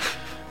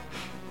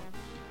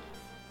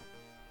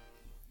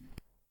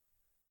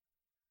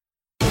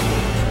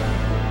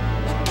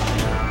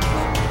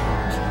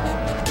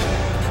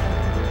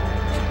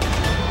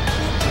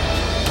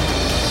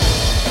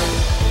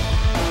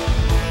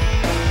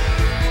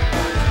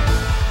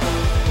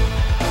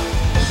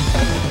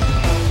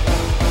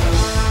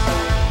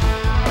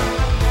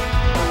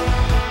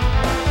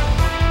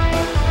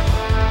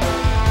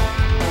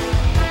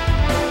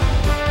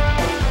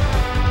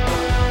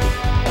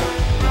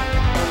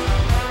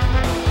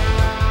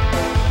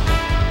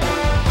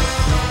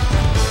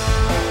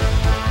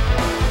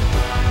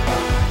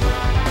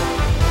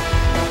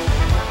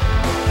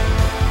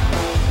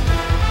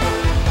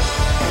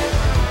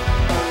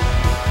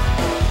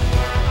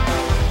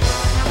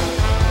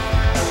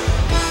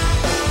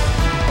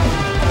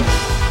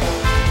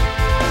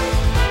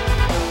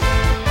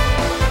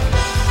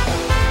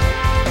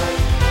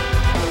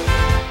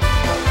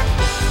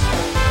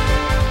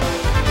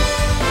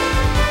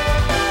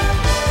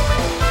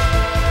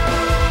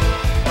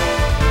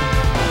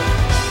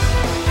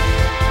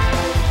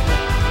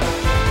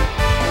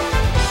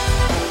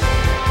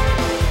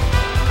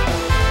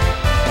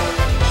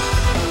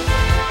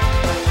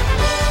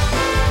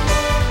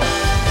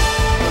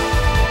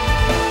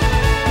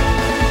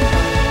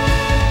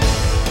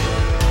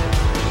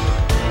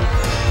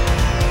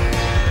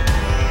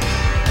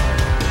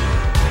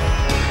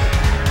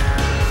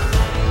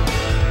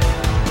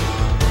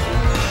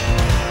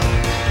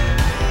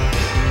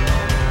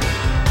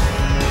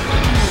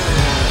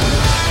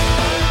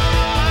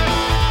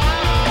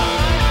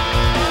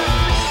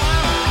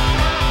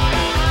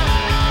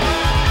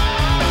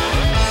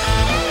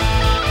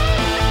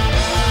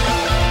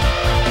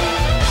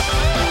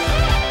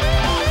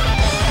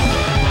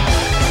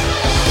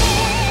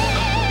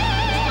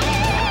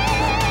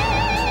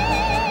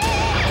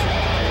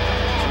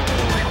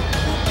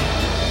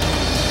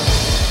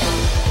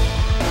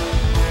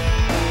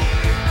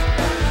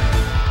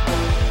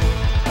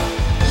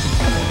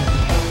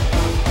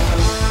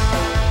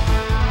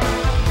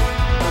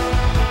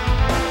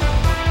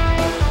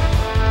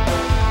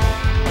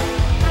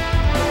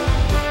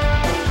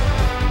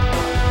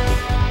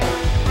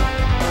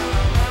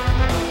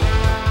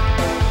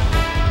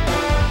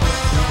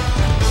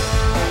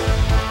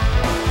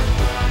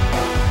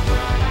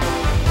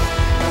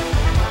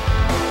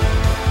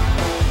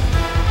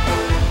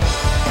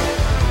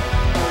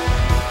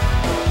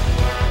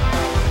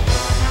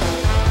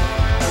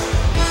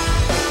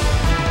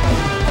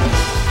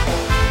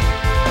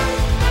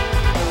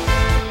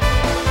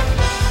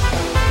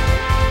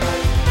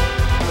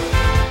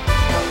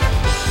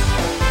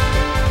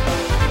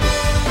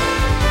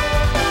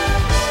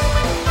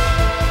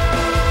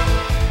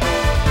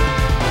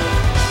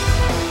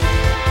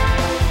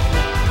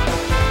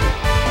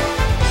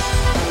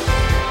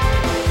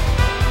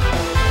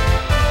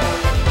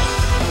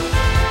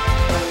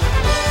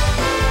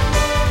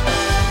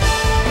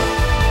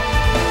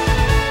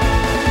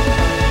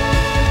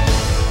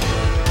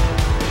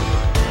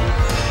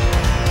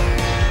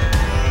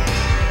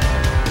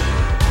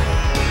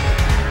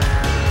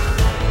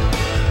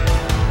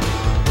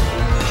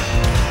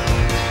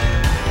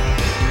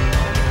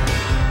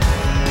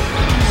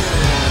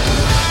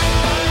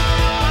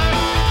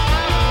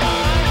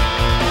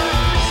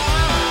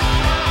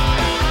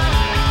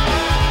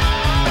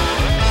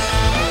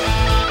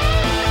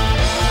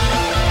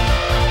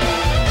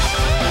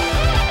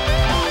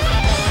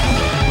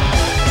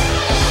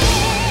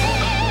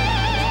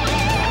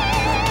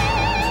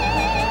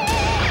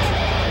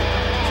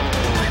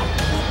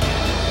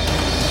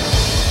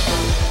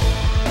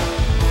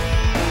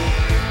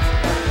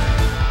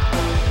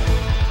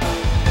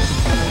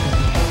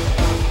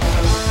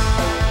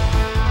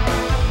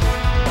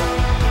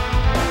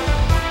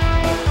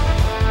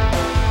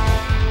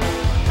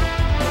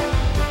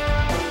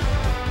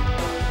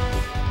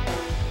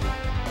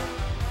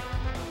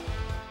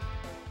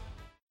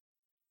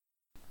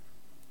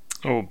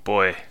 Oh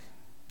boy,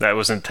 that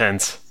was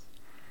intense.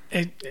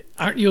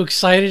 Aren't you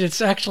excited? It's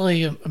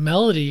actually a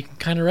melody you can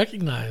kind of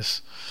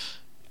recognize,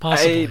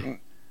 possibly.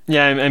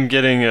 I'm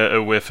getting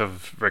a whiff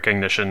of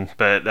recognition,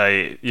 but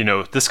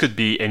this could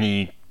be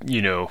any,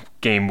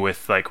 game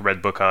with like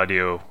Redbook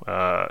audio.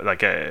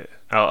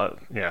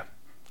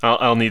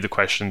 I'll need the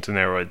question to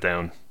narrow it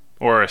down,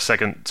 or a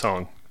second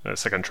song, a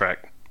second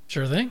track.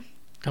 Sure thing.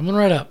 Coming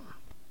right up.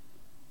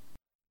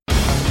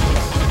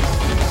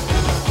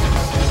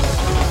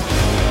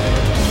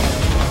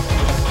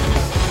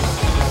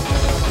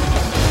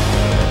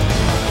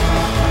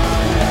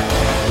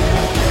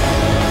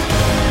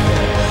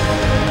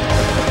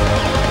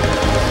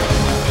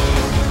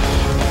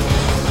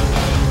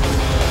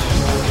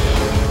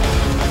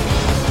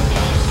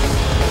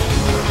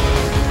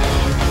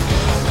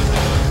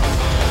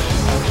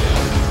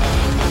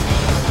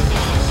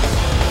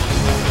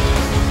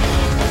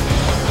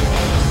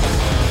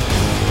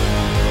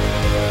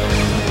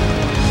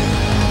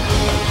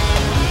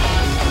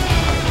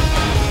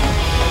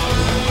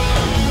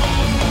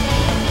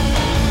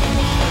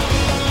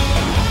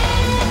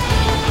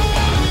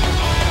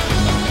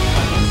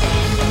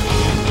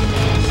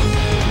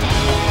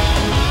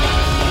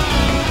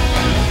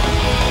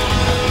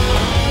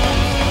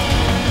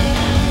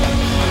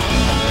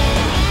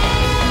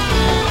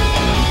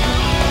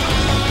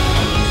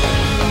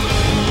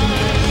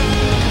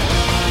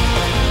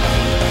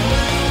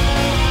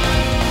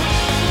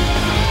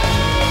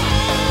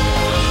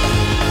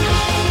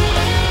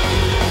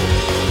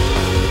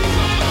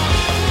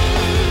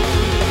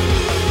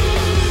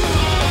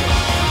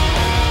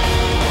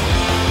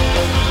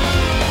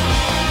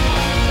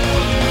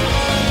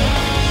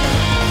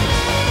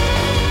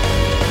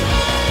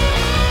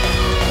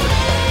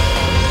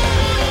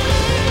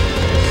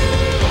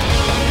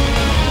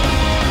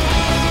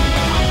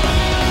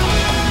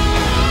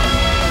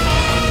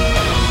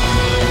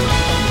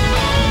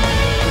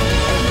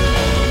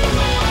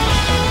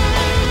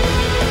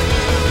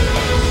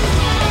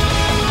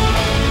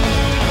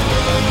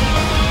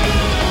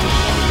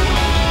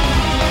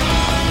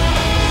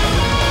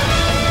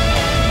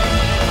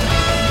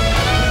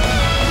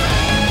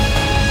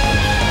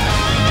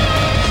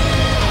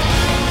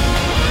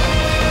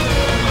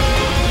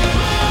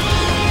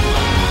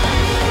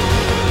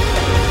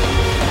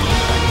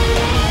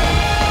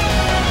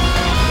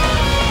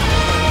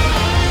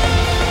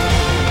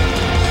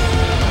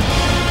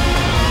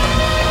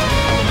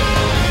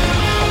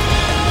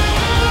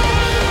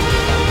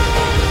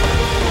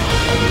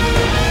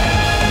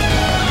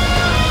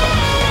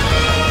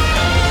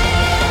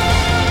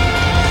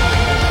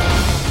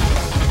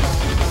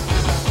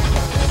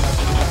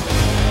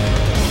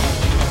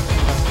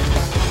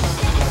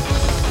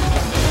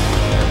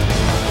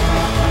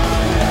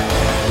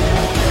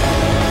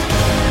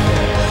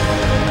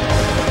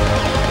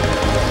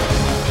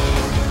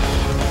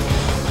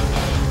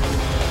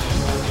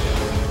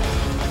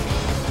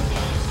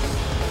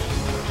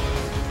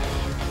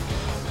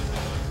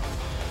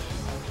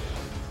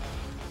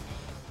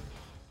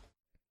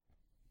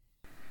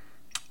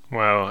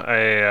 Wow.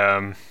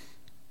 I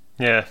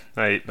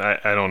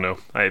don't know.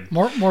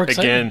 More excitement.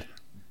 Again,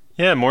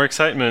 yeah, more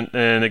excitement,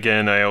 and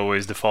again, I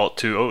always default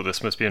to, oh,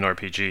 this must be an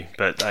RPG,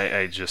 but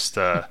I just,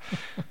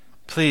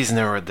 please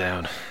narrow it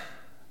down.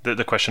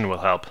 The question will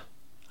help,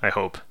 I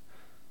hope.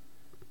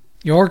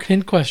 Your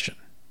hint question.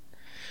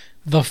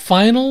 The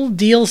final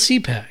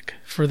DLC pack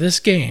for this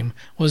game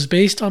was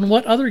based on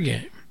what other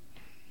game?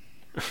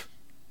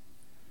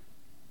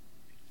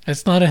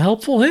 That's not a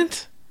helpful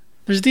hint.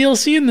 There's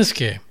DLC in this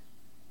game.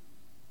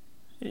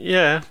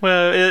 Yeah,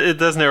 well, it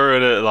does narrow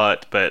it a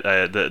lot, but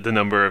the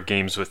number of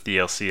games with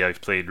DLC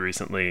I've played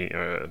recently,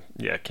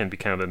 can be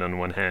counted on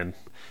one hand.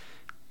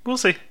 We'll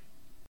see.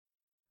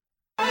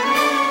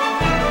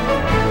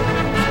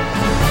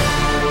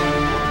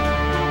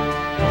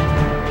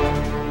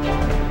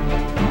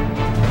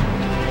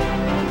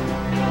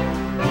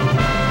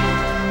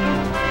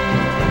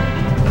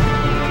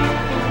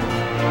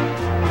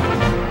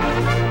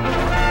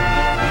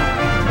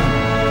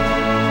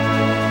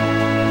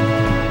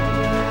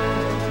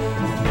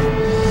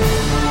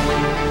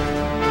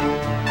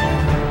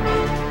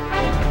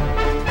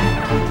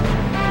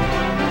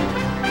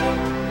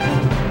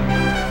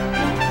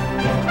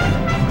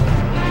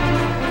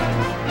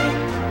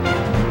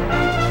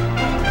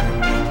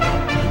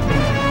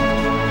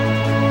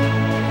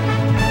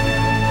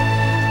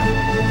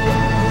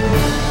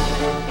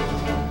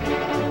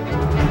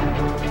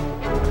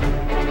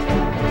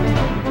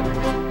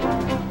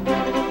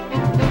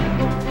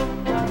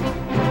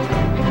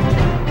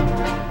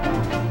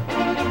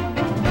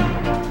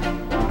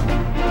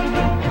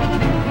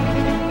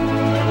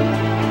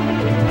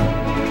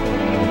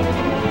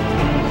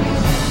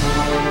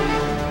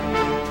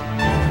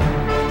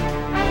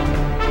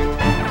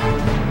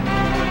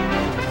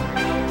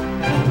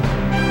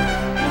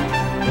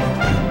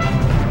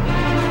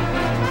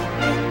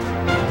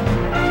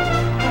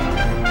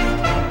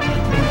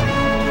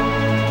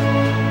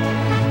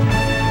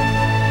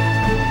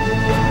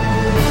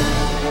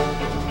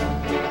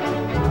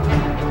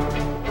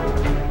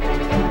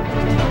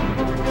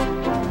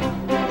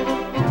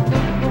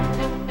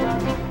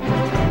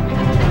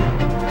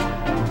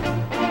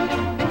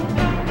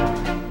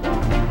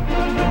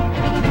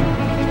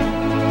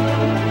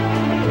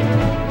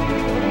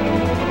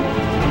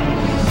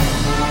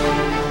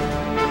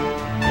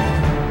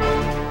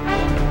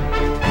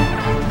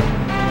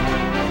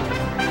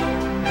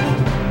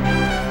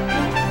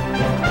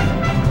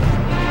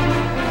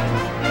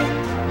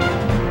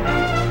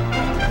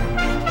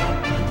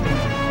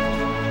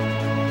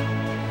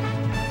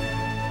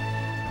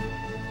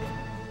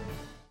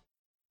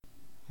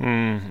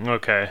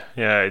 Okay,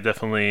 yeah, I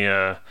definitely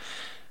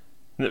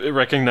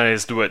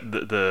recognized what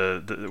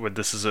what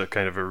this is a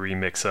kind of a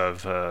remix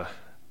of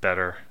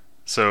better.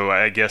 So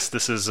I guess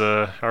this is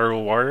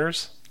Hyrule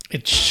Warriors?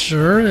 It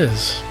sure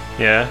is.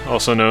 Yeah,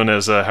 also known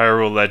as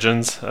Hyrule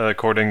Legends,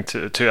 according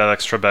to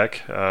Alex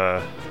Trebek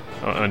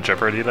on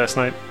Jeopardy last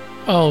night.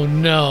 Oh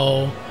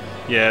no.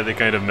 Yeah, they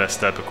kind of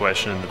messed up a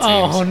question. It seems.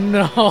 Oh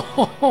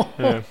no.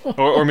 Yeah.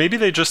 Or maybe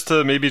they just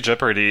maybe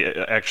Jeopardy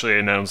actually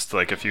announced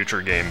like a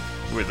future game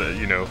with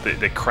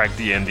they cracked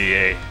the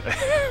NDA.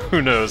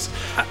 Who knows?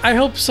 I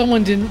hope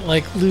someone didn't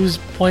like lose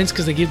points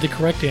because they gave the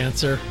correct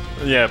answer.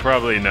 Yeah,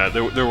 probably not.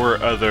 There were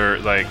other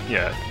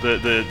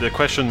the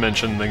question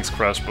mentioned Link's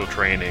crossbow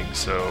training,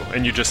 so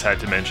and you just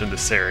had to mention the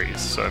series,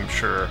 so I'm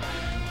sure.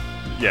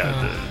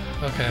 Yeah,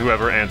 okay.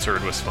 Whoever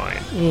answered was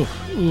fine.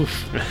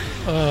 Oof.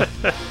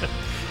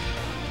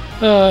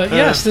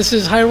 Yes, this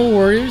is Hyrule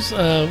Warriors,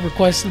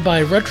 requested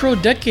by Retro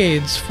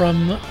Decades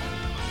from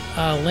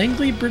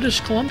Langley, British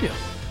Columbia.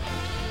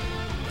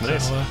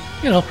 Nice.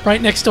 So,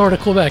 right next door to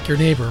Quebec, your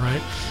neighbor,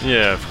 right?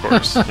 Yeah, of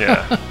course.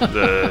 Yeah,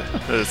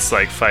 it's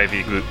like 5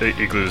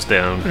 igloos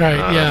down,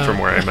 right? Yeah. From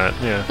where I'm at.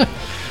 Yeah,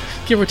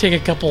 give or take a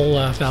couple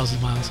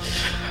thousand miles.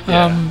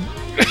 Yeah.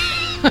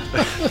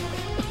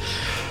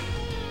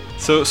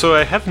 So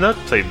I have not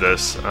played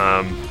this,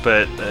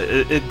 but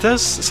it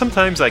does.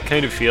 Sometimes I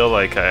kind of feel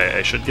like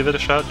I should give it a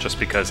shot just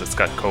because it's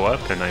got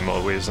co-op, and I'm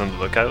always on the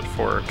lookout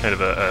for kind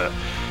of a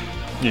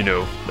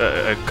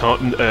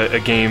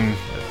game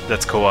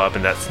that's co-op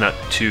and that's not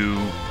too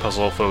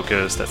puzzle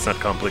focused, that's not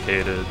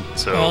complicated.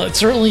 So well, it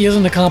certainly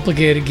isn't a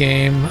complicated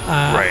game.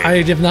 Right.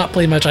 I have not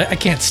played much. I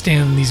can't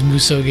stand these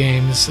Musou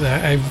games.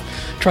 I've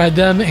tried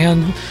them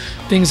and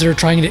things that are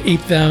trying to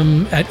ape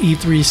them at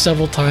E3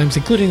 several times,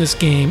 including this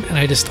game, and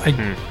I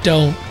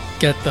don't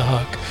get the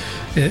hook.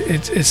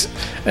 It's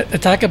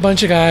attack a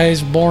bunch of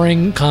guys,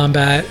 boring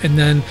combat, and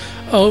then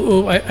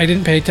I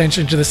didn't pay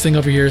attention to this thing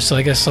over here, so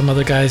I guess some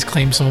other guys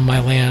claim some of my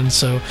land.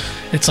 So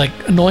it's like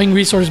annoying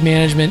resource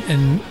management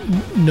and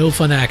no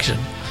fun action,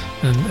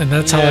 and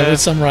that's how I would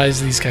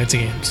summarize these kinds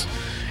of games.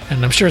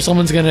 And I'm sure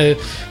someone's gonna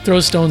throw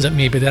stones at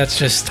me, but that's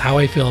just how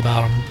I feel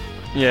about them.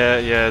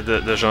 Yeah,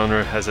 the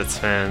genre has its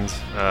fans.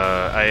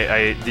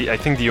 I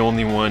think the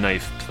only one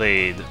I've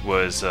played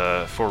was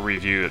for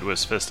review. It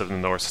was Fist of the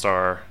North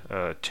Star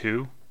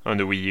 2, on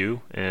the Wii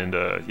U, and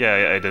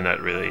I did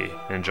not really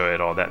enjoy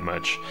it all that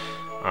much.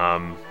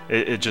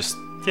 It just,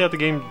 the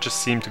game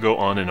just seemed to go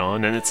on,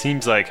 and it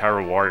seems like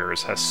Hyrule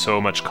Warriors has so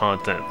much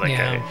content.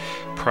 Like,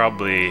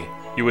 probably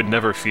you would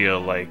never feel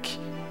like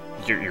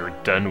you're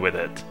done with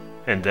it.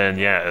 And then,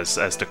 as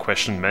the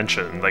question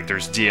mentioned, like,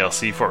 there's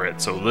DLC for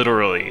it. So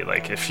literally,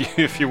 like,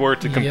 if you were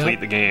to complete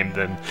the game,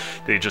 then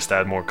they just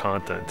add more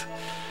content.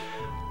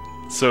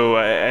 So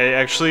I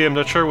actually am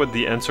not sure what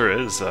the answer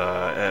is.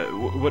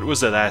 What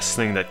was the last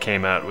thing that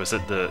came out? Was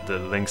it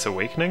the Link's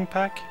Awakening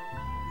pack?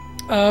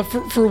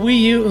 For Wii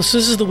U, so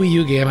this is the Wii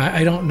U game.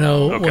 I don't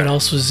know what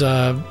else was,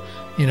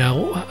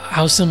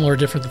 how similar or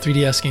different the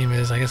 3DS game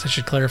is. I guess I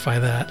should clarify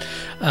that.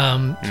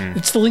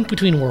 It's the Link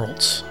Between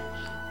Worlds.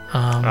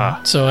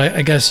 So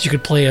I guess you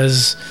could play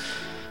as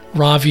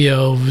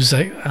Ravio, who's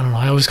I don't know,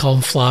 I always call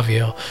him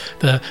Flavio,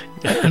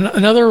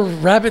 another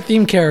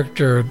rabbit-themed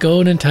character. Go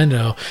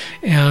Nintendo,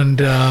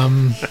 and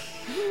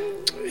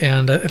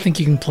I think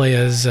you can play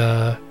as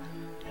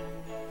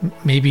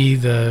maybe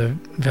the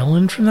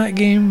villain from that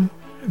game.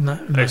 I'm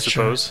not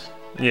suppose.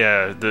 Sure.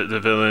 Yeah, the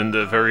villain,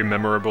 the very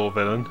memorable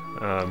villain.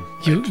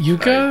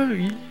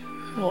 Yuka.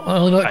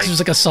 Well, it was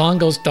like a song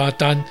goes dun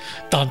dun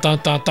dun dun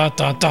dun dun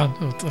dun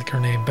dun, like her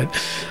name. But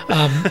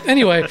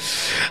anyway,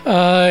 So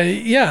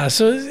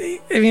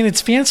I mean, it's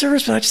fan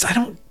service, but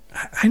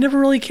I never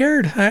really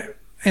cared.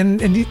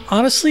 And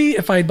honestly,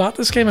 if I had bought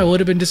this game, I would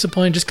have been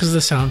disappointed just because of the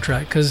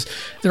soundtrack. Because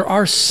there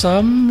are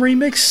some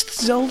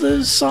remixed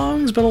Zelda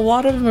songs, but a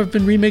lot of them have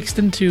been remixed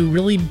into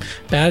really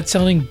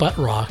bad-sounding butt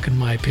rock, in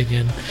my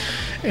opinion.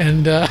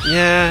 And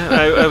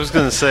I was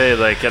gonna say,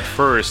 like, at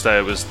first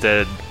I was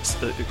dead,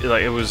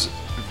 like, it was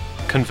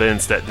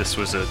convinced that this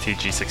was a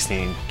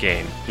TG16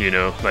 game,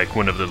 like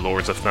one of the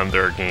Lords of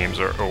Thunder games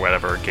or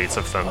whatever, Gates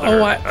of Thunder.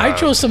 Oh, I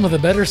chose some of the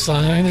better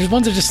songs. I mean, there's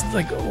ones that just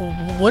like,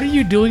 what are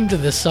you doing to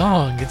this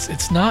song?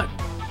 It's not,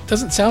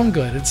 doesn't sound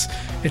good.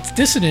 It's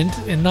dissonant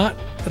and not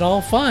at all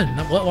fun.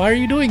 Why are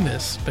you doing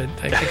this? But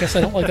I guess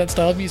I don't like that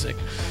style of music.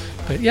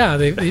 But yeah,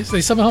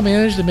 they somehow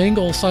managed to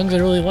mangle songs I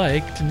really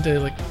liked into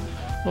like,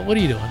 what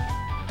are you doing?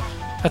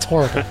 That's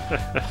horrible.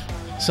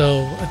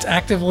 So it's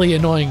actively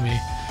annoying me.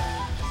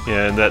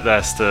 Yeah, and that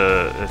last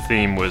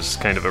theme was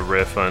kind of a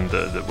riff on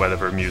the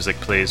whatever music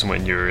plays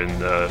when you're in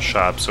the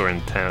shops or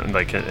in town,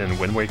 like in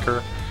Wind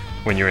Waker,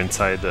 when you're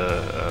inside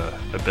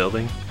a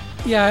building.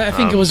 Yeah, I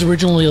think it was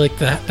originally like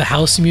the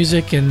house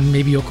music and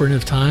maybe Ocarina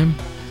of Time.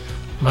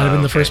 Might have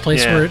been the first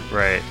place for it.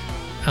 Right.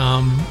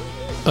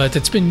 But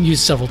it's been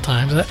used several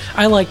times.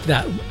 I liked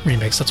that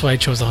remix. That's why I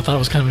chose it. I thought it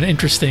was kind of an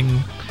interesting,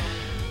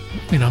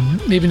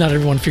 maybe not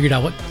everyone figured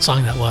out what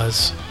song that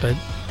was, but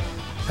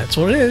that's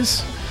what it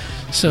is.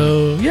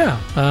 So yeah,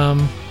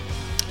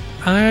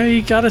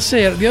 I gotta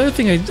say, the other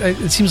thing,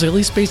 it seems like, at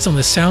least based on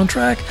the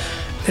soundtrack,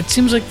 it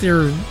seems like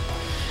they're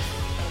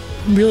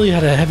really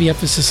had a heavy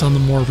emphasis on the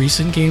more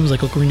recent games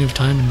like Ocarina of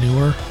Time and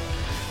newer,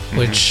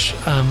 which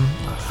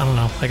I don't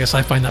know. I guess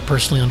I find that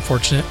personally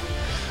unfortunate.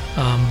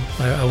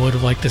 I would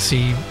have liked to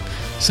see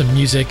some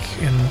music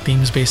and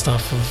themes based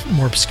off of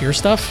more obscure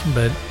stuff,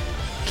 but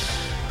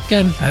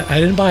again, I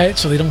didn't buy it,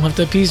 so they don't have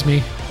to appease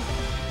me.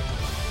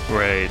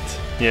 Right.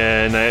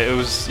 Yeah, and it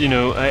was,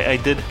 I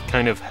did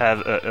kind of have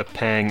a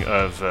pang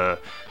of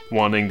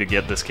wanting to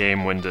get this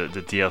game when the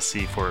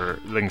DLC for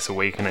Link's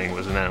Awakening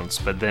was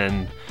announced, but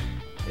then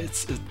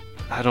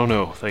I don't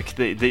know, like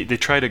they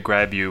try to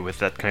grab you with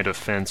that kind of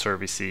fan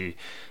servicey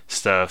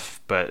stuff,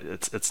 but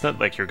it's not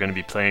like you're going to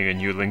be playing a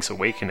new Link's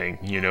Awakening,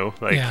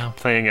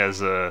 playing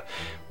as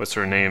what's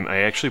her name?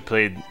 I actually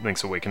played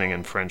Link's Awakening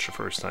in French the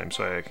first time,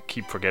 so I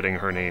keep forgetting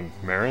her name.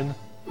 Marin,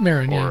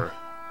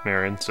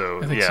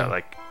 so yeah, so.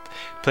 Like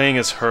playing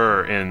as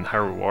her in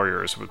Hyrule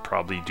Warriors would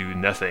probably do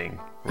nothing,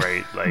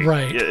 right? Like,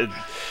 right.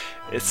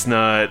 It's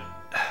not.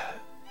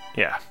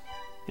 Yeah.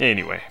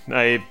 Anyway,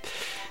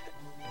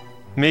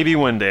 maybe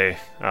one day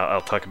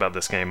I'll talk about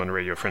this game on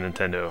Radio for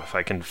Nintendo if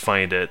I can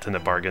find it in a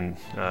bargain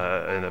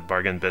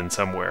bin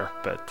somewhere.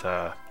 But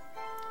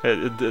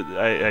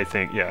I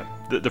think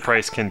the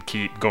price can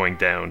keep going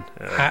down.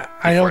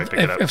 I don't.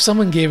 If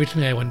someone gave it to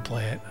me, I wouldn't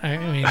play it. I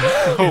mean,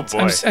 oh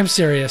boy. I'm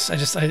serious.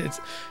 It's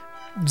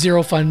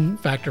zero fun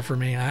factor for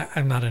me.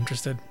 I'm not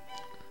interested.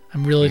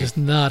 I'm really just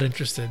not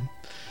interested.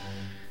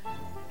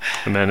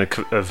 A man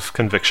of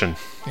conviction.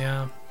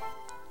 Yeah.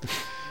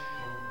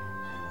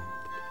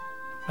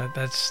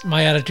 That's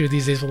my attitude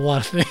these days with a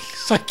lot of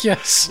things, I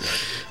guess.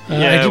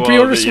 I did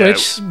pre-order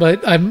Switch,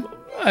 but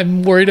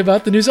I'm worried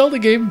about the new Zelda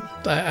game.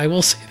 I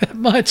will say that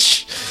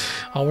much.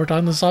 I'll work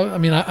on this. I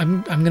mean,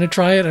 I'm going to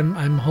try it.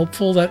 I'm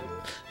hopeful that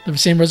the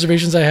same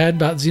reservations I had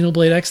about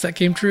Xenoblade X that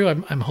came true.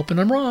 I'm hoping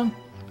I'm wrong.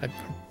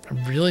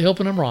 I'm really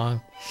hoping I'm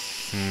wrong.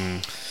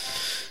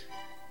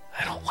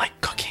 I don't like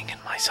cooking in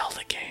my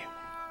Zelda game.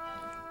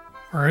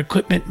 Or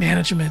equipment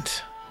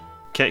management.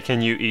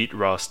 Can you eat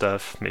raw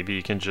stuff? Maybe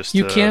you can just...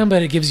 You can,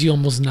 but it gives you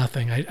almost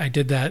nothing. I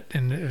did that,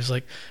 and it was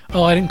like,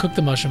 I didn't cook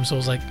the mushroom, so it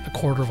was like a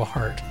quarter of a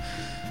heart.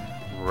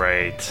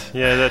 Right.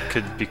 Yeah, that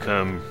could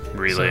become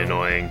really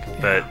annoying. yeah.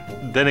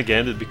 But then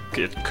again,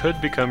 it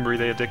could become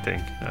really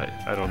addicting.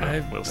 I don't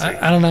know. We'll see.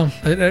 I don't know.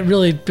 It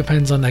really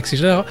depends on next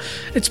season. Now,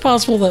 it's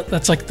possible that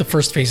that's like the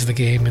first phase of the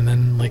game, and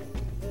then like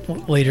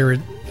later,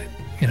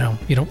 you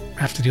don't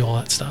have to do all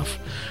that stuff.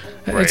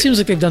 Right. It seems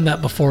like they've done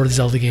that before with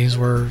Zelda games,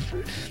 where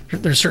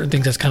there's certain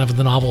things that's kind of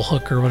the novel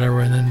hook or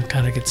whatever, and then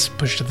kind of gets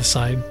pushed to the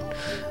side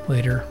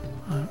later.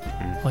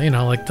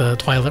 Like the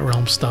Twilight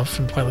Realm stuff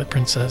and Twilight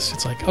Princess.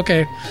 It's like,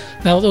 okay,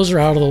 now those are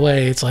out of the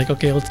way. It's like,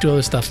 okay, let's do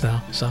other stuff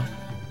now. So.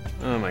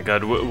 Oh my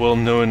god, we'll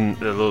know in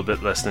a little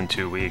bit less than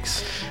 2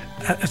 weeks.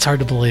 It's hard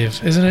to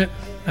believe, isn't it?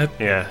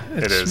 Yeah,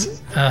 it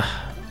is.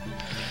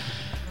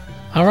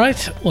 All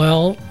right,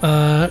 well,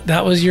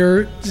 that was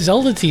your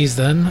Zelda tease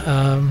then.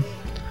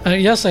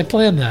 Yes, I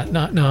planned that.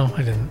 No,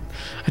 I didn't.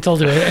 I told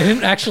you I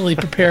didn't actually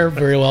prepare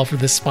very well for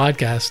this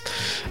podcast.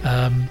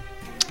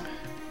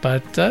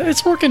 But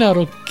it's working out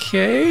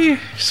okay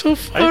so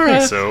far. I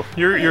think so.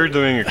 You're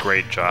doing a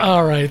great job.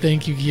 All right,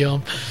 thank you,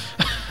 Guillaume.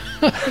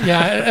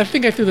 Yeah, I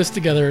think I threw this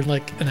together in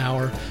like an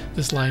hour,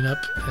 this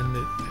lineup, and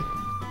it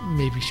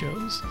maybe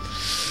shows.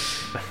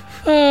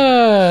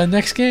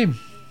 Next game.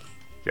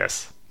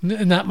 Yes.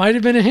 And that might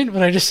have been a hint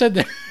what I just said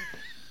there.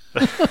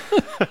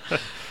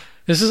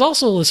 This is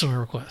also a listener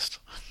request.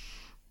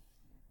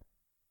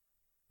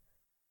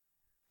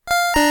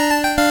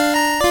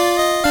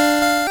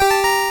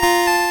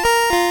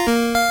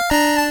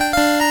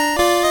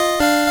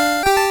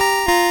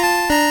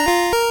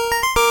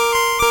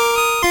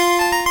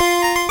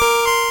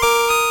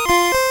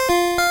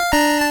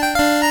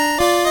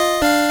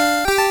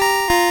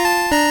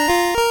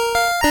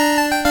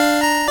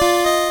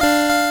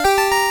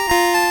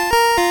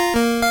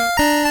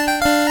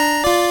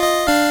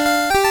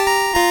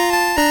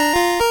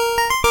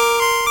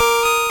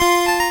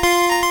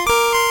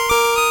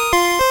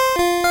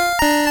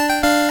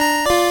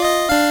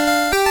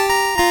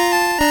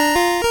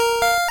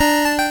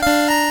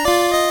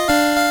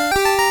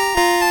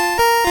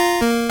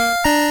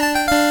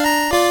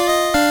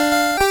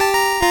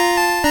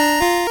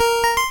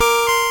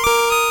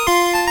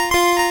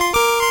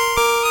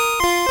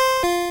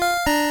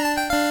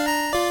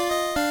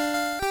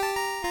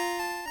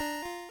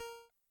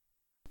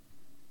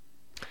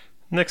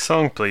 Next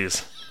song,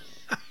 please.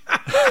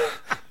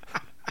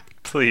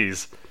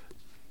 Please.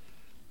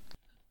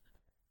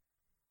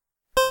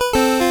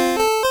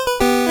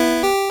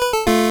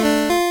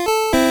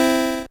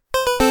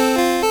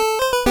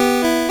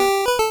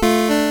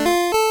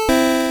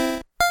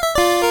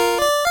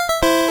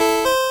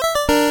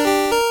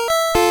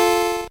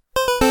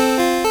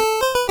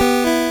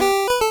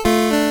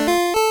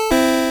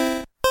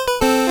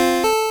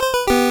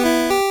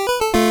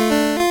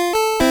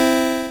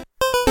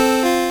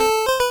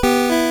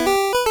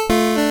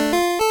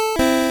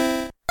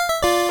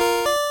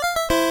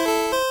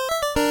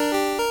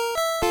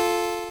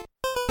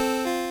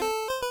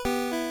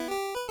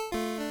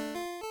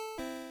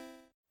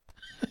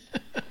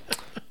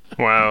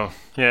 Wow.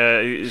 Yeah,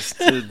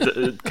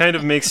 it kind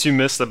of makes you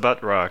miss the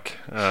butt rock.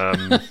 I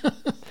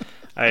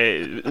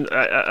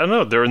don't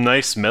know. There are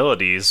nice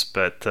melodies,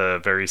 but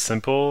very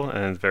simple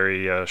and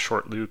very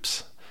short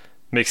loops.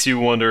 Makes you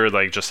wonder,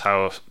 like, just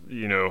how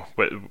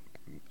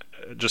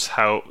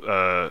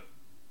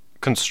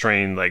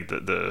constrained like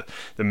the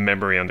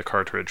memory on the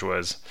cartridge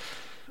was.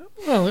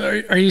 Well,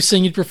 are you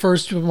saying you'd prefer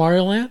Super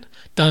Mario Land?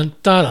 Dun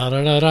da da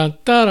da da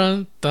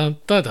da dun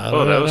da da.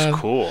 Oh, that was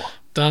cool.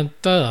 Dun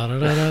da da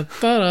da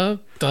da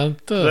da.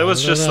 That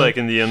was just like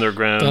in the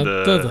underground.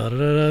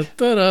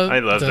 I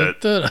loved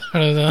it.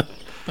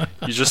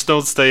 You just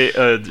don't stay.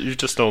 You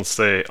just don't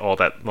stay all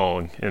that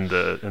long in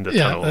the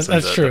tunnels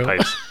and the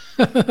pipes.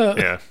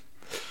 Yeah.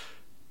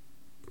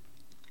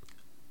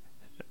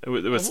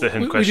 What's the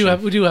hint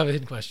question? We do have a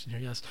hidden question here.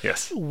 Yes.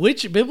 Yes.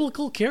 Which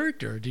biblical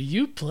character do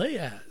you play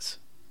as?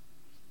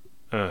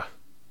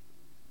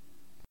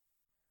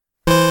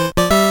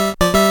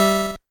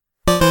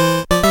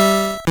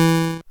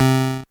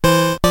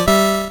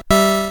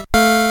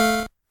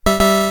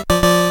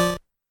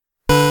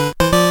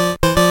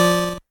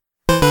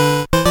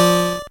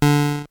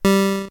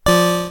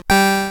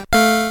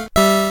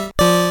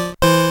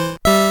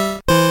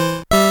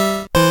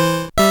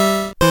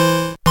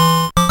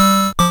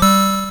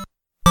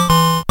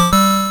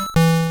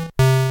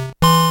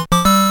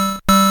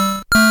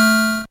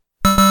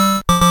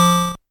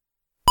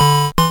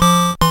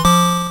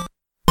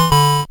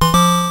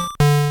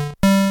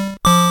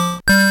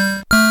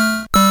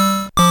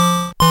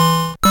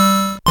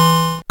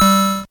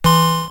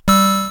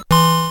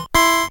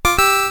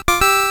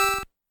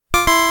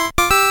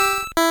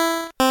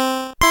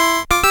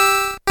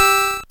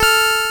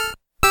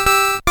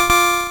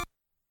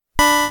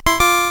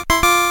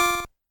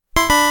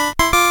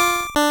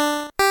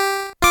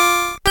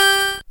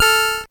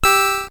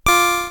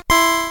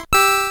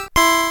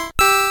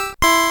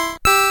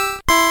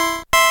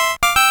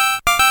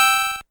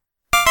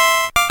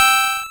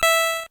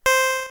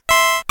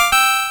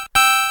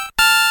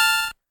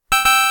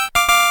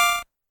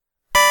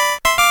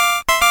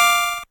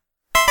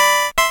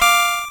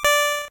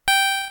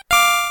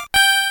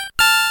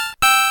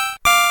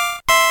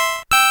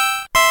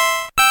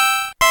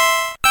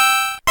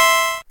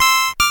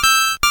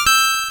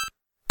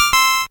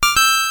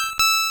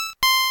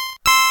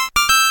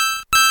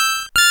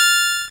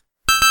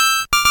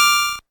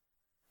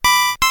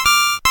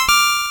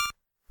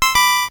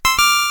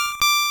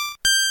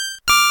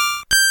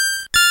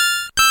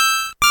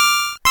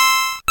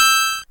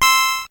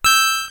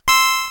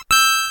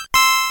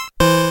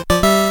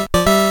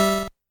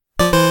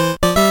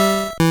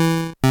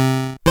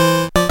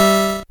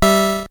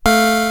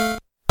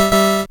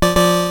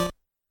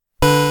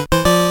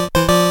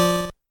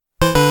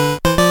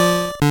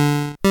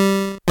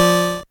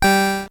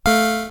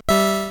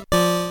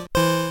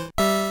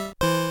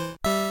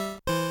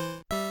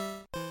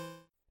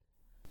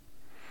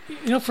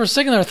 for a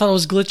second there, I thought it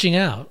was glitching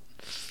out,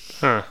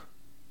 Huh.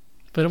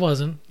 but it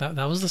wasn't. That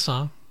was the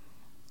song.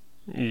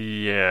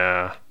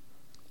 Yeah.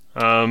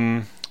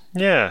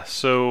 Yeah,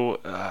 so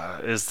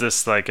is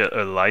this like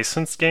a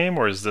licensed game,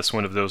 or is this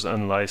one of those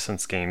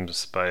unlicensed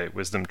games by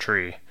Wisdom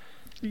Tree?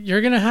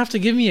 You're gonna have to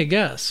give me a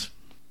guess.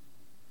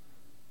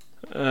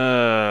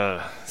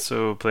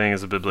 So playing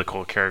as a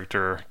biblical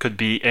character could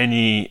be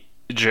any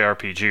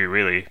JRPG,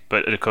 really,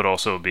 but it could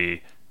also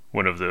be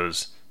one of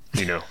those,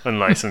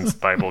 unlicensed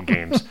Bible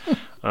games.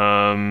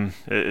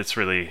 It's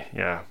really,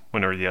 yeah,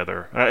 one or the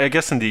other. I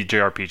guess in the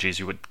JRPGs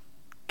you would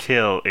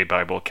kill a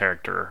Bible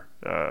character.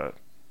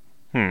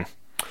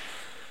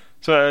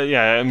 So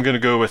yeah, I'm gonna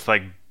go with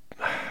like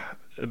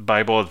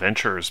Bible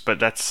Adventures, but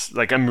that's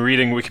like I'm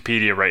reading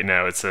Wikipedia right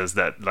now. It says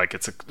that like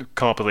it's a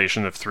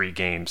compilation of 3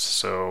 games.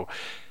 So,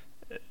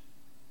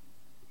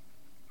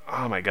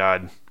 oh my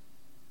God,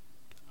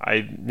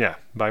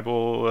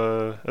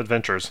 Bible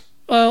Adventures.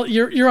 Well,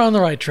 you're on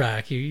the right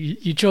track.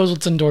 You chose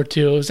what's in door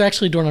 2. It was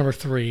actually door number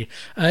 3.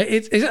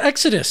 It's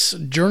Exodus: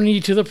 Journey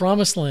to the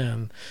Promised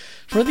Land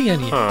for the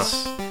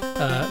NES.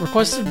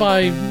 Requested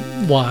by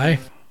Y.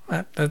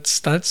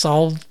 That's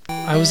all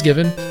I was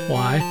given.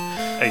 Y.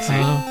 I see.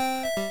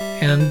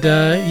 And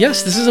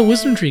yes, this is a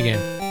Wisdom Tree game.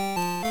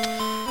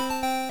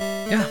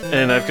 Yeah.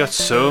 And I've got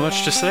so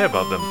much to say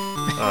about them.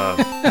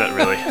 Not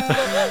really.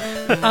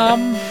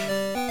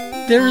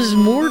 There's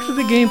more to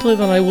the gameplay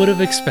than I would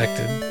have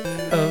expected.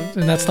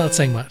 And that's not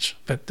saying much,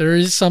 but there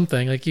is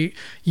something. Like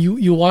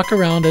you walk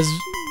around as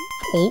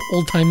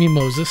old-timey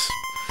Moses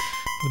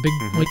with a big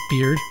white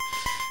beard,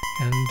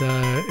 and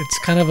it's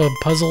kind of a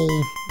puzzle.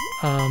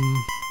 I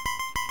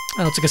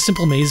don't know, it's like a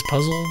simple maze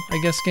puzzle, I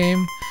guess,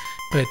 game.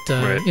 But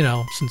right.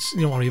 Since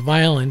you don't want to be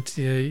violent,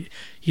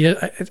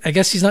 I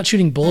guess he's not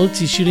shooting bullets;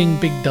 he's shooting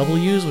big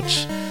W's,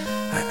 which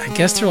I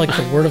guess they're like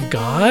the word of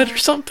God or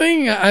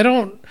something.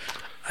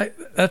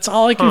 That's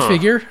all I can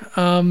figure.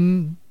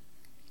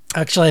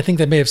 Actually, I think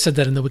they may have said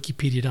that in the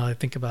Wikipedia now that I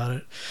think about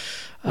it.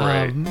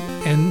 Right.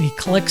 And he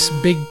collects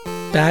big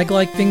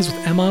bag-like things with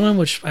M on them,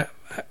 which at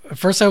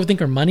first I would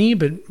think are money,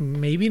 but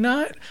maybe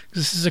not.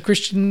 This is a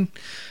Christian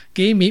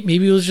game.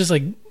 Maybe it was just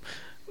like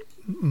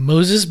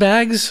Moses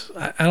bags.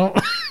 I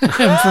don't.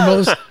 For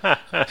Moses,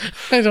 I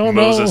don't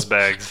know. Moses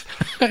bags.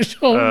 I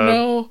don't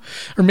know.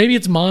 Or maybe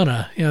it's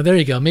mana. There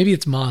you go. Maybe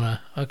it's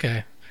mana.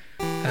 Okay.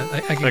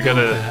 I can go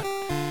with that.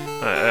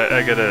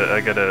 I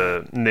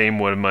gotta name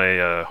one of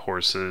my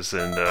horses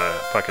and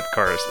pocket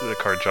cars, the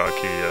car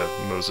jockey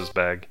Moses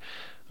bag.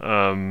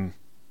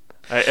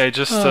 I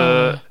just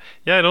I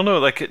don't know.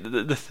 Like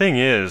the thing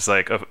is,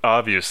 like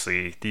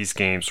obviously these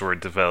games were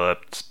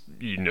developed,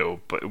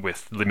 but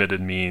with limited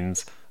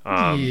means.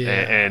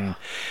 And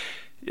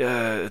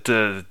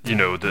the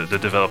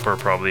developer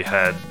probably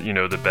had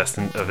the best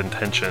of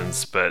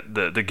intentions, but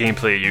the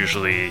gameplay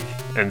usually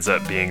ends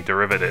up being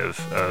derivative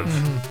of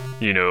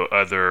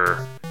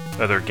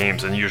other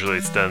games, and usually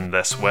it's done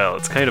less well.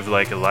 It's kind of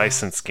like a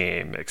licensed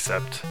game,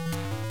 except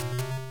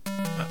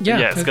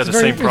it's got the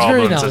same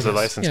problems as a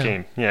licensed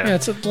game. Yeah,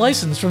 it's a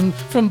license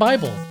from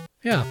Bible.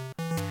 Yeah,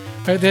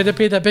 right, they had to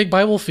pay that big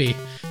Bible fee.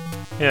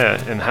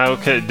 Yeah, and how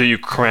do you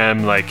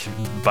cram like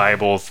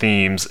Bible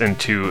themes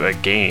into a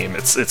game?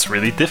 It's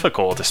really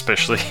difficult,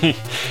 especially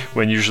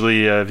when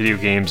usually video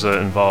games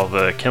involve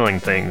killing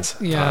things.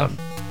 Yeah.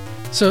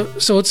 So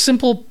it's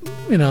simple,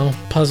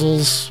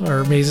 puzzles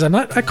or mazes.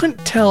 I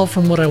couldn't tell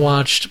from what I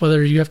watched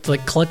whether you have to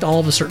like collect all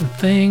of a certain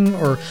thing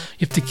or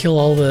you have to kill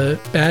all the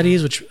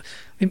baddies, which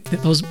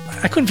those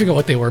I couldn't figure out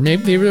what they were.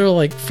 Maybe they were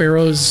like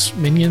Pharaoh's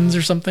minions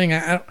or something.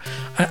 I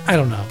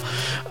don't know.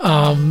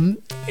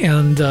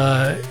 And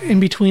in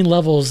between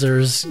levels,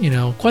 there's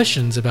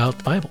questions about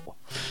the Bible.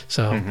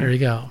 So there you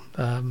go.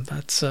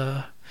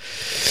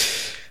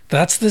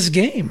 That's this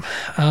game.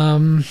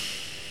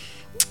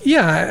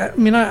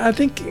 I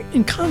think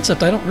in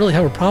concept, I don't really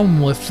have a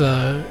problem with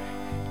a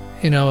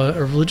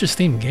religious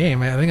themed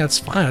game. I think that's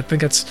fine. I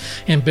think that's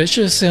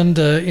ambitious, and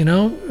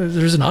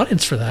there's an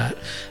audience for that.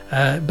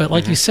 But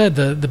like you said,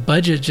 the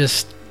budget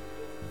just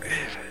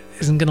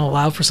isn't going to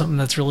allow for something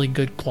that's really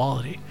good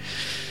quality.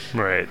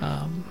 Right.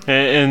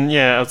 And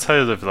outside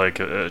of like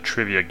a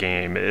trivia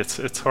game,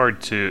 it's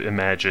hard to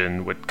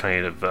imagine what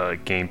kind of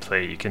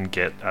gameplay you can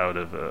get out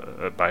of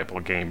a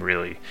Bible game,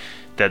 really,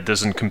 that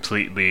doesn't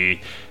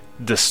completely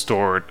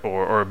distort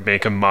or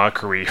make a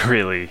mockery,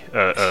 really,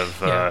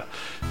 of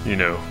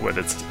what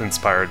it's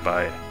inspired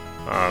by.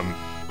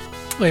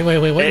 Wait!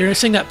 What you're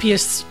saying, that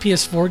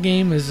PS4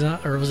 game is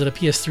not, or was it a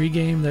PS3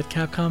 game that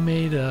Capcom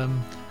made?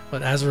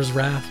 What, Azra's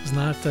Wrath was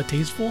not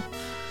tasteful?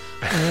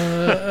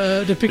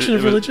 Depiction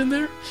of religion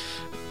there?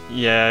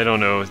 Yeah, I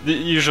don't know.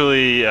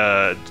 Usually,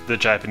 the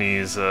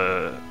Japanese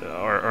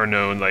are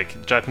known,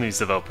 like Japanese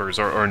developers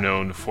are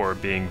known for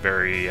being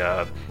very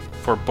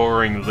for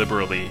borrowing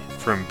liberally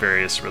from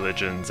various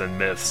religions and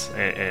myths,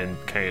 and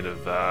kind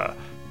of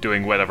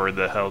doing whatever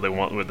the hell they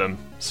want with them.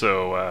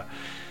 So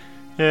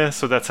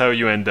so that's how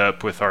you end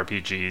up with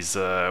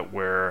RPGs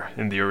where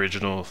in the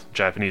original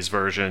Japanese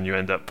version you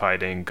end up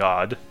fighting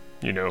God,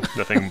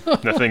 nothing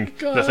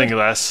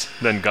less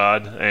than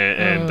God.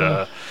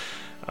 And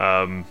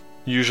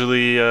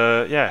usually,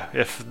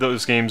 if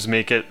those games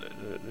make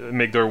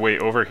their way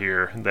over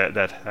here,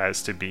 that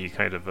has to be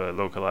kind of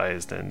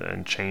localized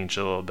and changed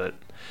a little bit.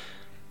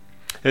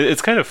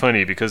 It's kind of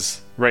funny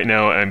because right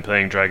now I'm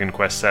playing Dragon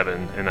Quest VII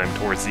and I'm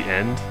towards the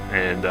end,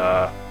 and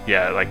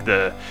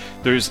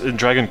there's in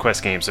Dragon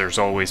Quest games there's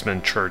always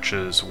been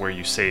churches where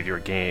you save your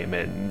game,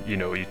 and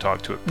you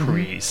talk to a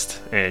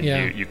priest and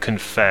you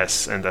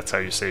confess, and that's how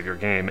you save your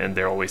game, and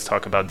they always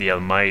talk about the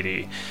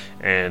Almighty,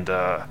 and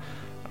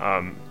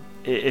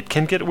it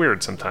can get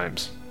weird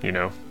sometimes,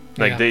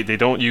 they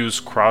don't use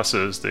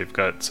crosses, they've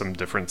got some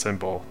different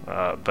symbol,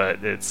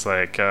 but it's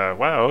like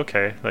wow,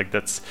 okay, like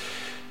that's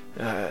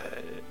a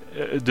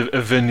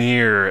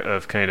veneer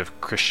of kind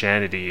of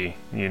Christianity,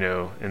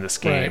 in this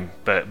game,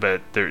 right.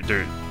 but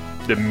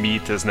the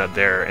meat is not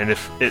there. And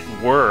if it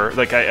were,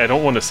 like, I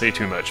don't want to say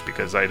too much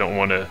because I don't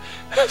want to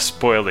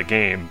spoil the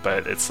game,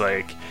 but it's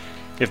like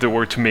if they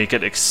were to make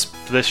it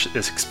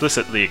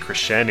explicitly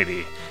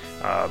Christianity,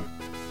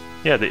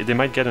 they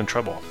might get in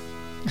trouble.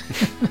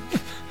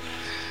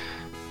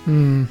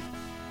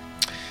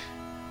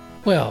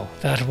 Well,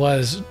 that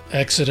was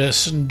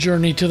Exodus and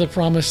Journey to the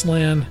Promised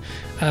Land.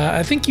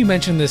 I think you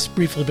mentioned this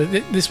briefly, but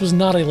this was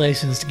not a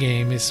licensed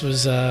game. This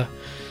was kind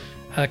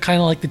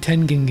of like the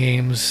Tengen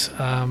games.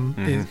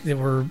 They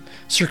were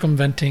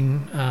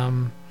circumventing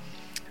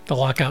the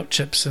lockout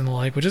chips and the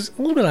like, which is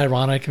a little bit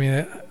ironic. I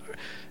mean,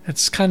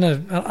 it's kind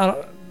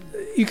of...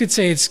 you could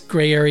say it's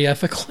gray area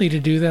ethically to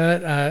do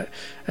that.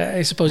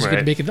 I suppose you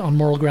could make it on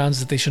moral grounds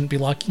that they shouldn't be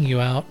locking you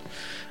out.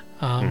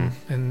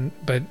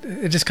 But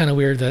it's just kind of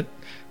weird that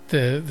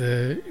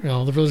the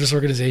religious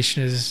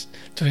organization is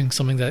doing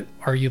something that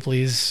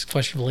arguably is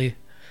questionably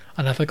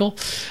unethical,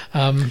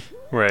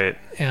 right?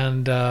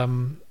 And I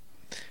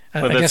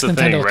guess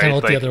Nintendo kind of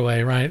looked the other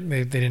way, right?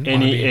 They didn't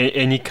want to be...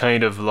 any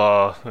kind of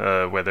law,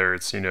 whether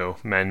it's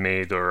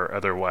man-made or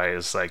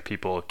otherwise, like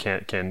people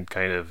can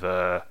kind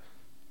of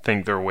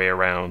think their way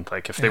around.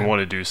 Like if they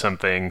want to do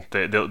something,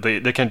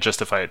 they can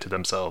justify it to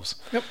themselves.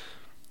 Yep.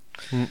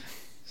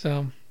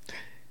 So,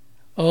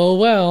 oh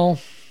well.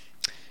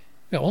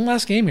 Got one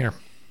last game here.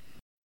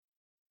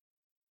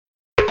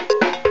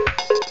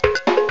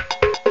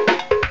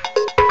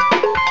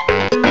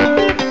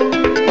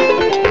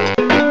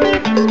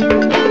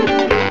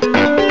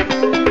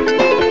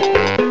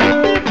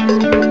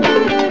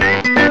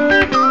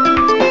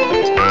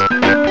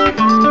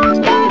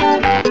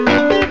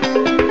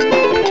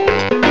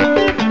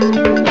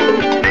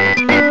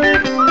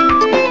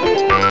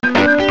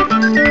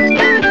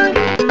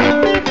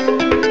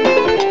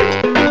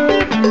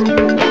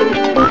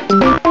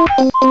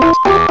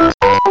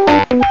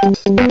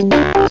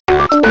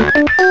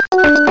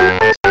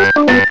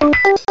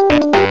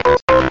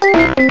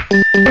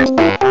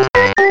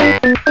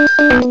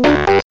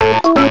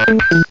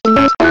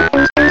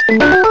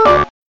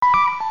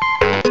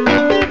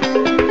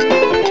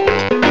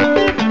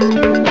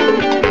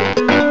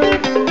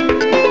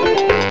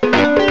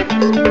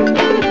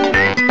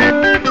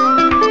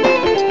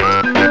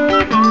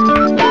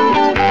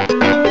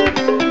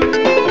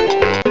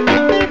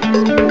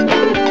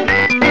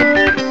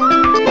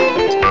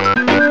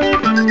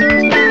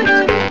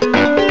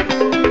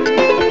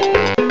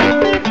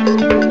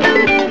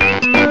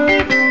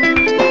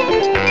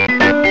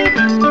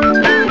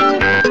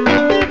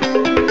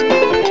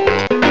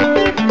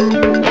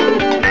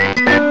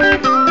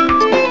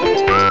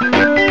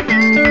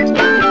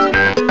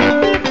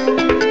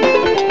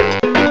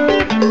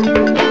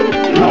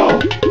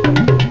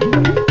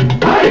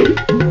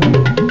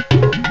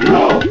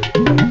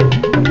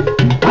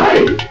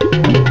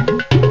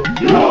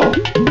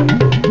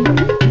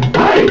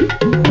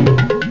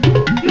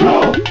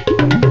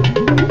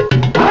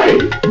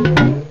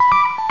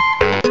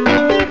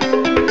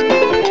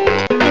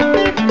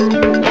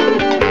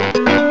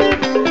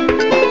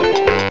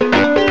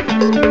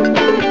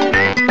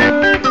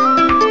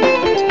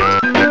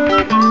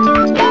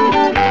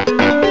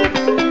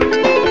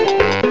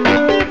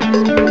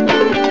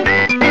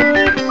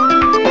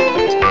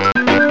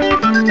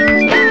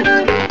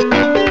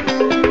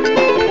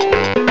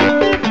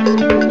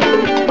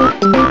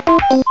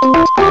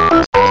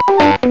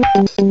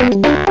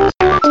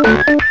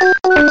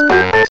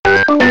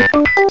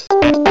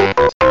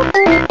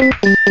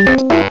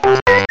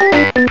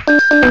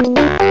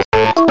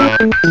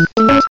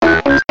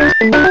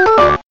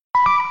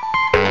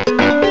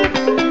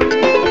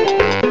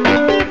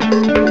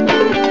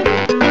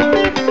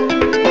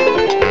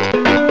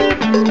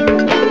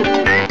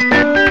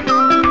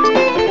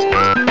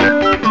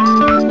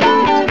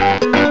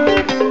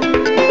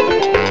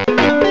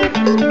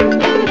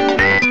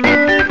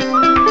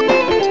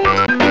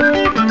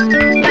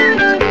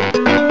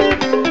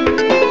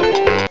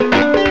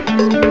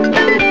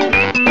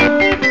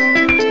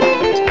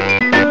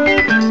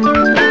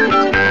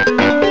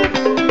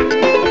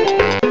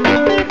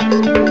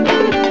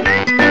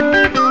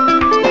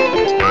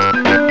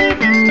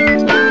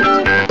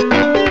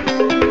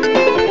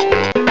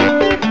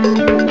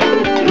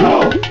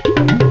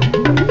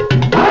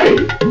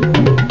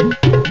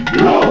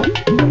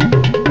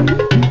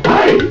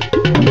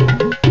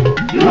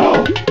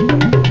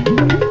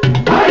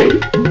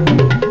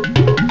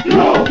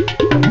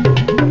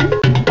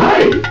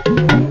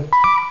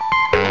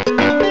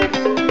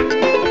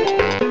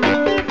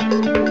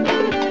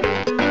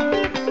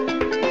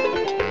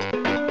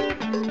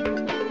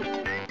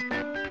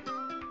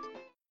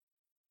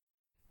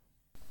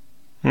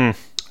 Hmm.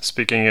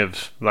 Speaking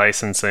of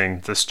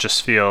licensing, this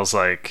just feels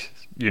like,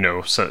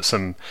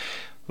 some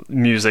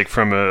music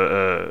from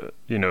a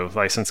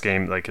licensed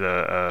game, like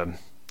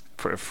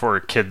for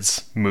a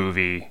kids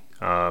movie,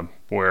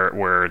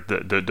 where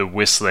the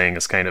whistling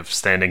is kind of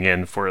standing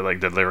in for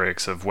like the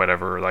lyrics of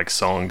whatever like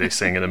song they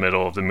sing in the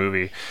middle of the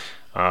movie.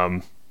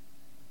 Um,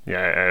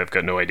 yeah, I've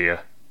got no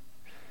idea.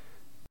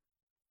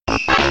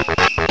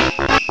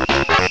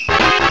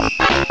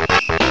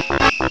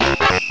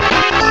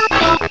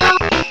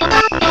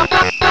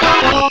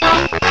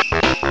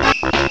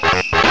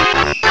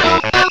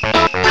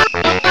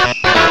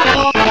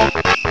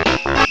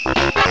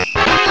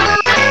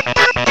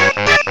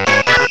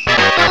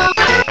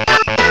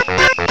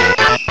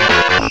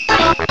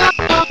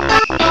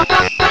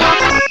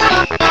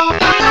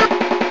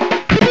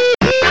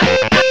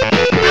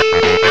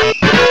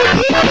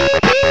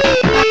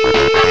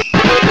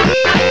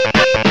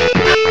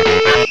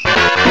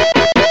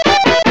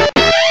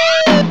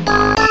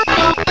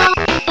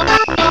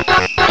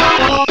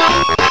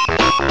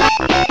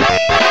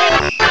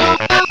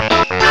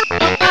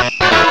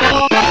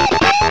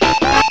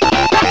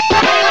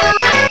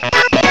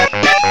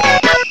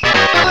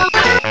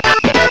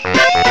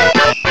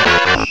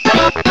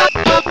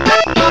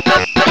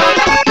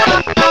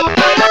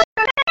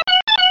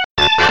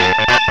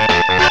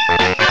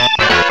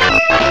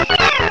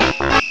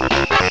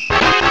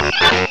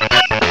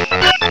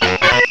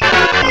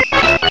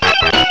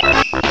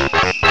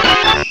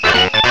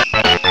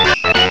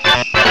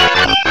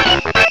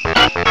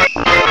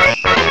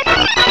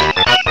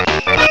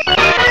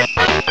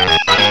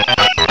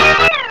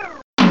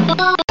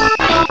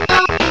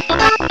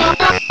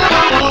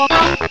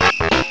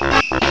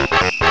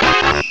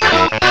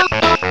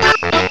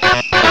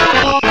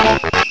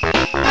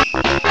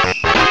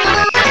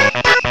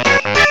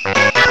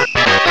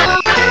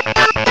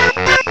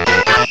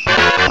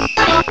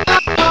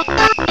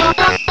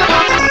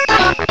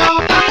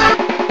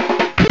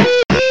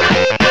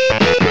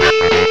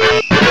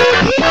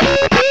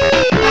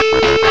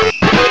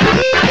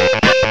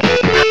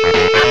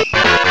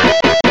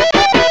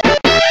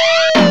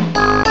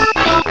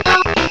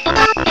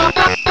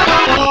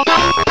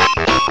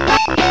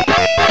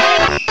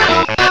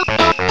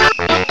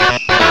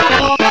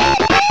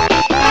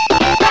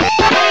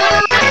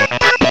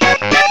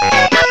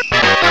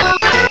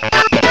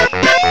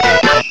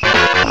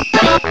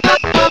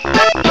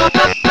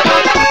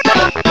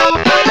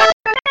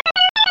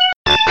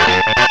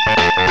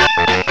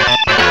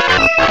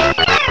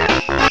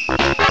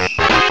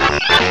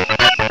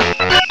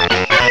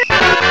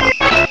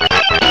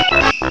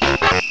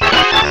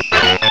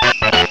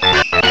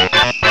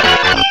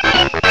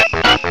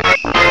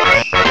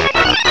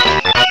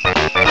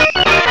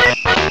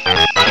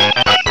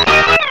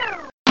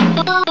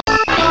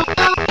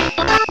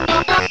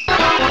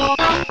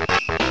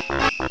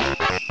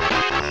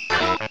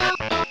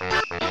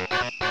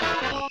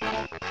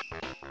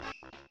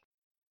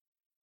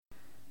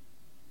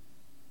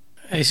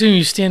 I assume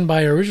you stand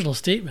by your original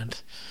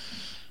statement.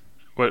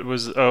 What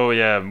was? Oh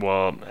yeah.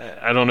 Well,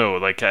 I don't know.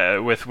 Like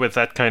with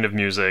that kind of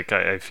music,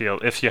 I feel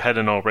if you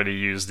hadn't already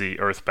used the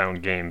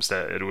Earthbound games,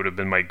 that it would have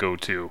been my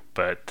go-to.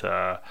 But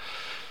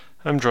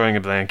I'm drawing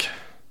a blank.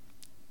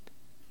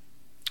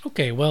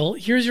 Okay, well,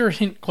 here's your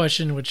hint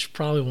question, which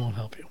probably won't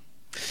help you.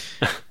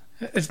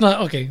 It's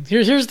not okay.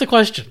 Here's the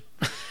question.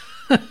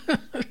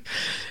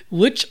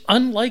 Which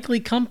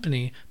unlikely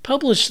company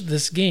published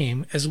this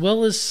game as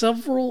well as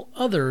several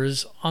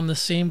others on the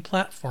same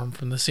platform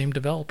from the same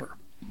developer?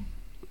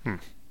 Hmm.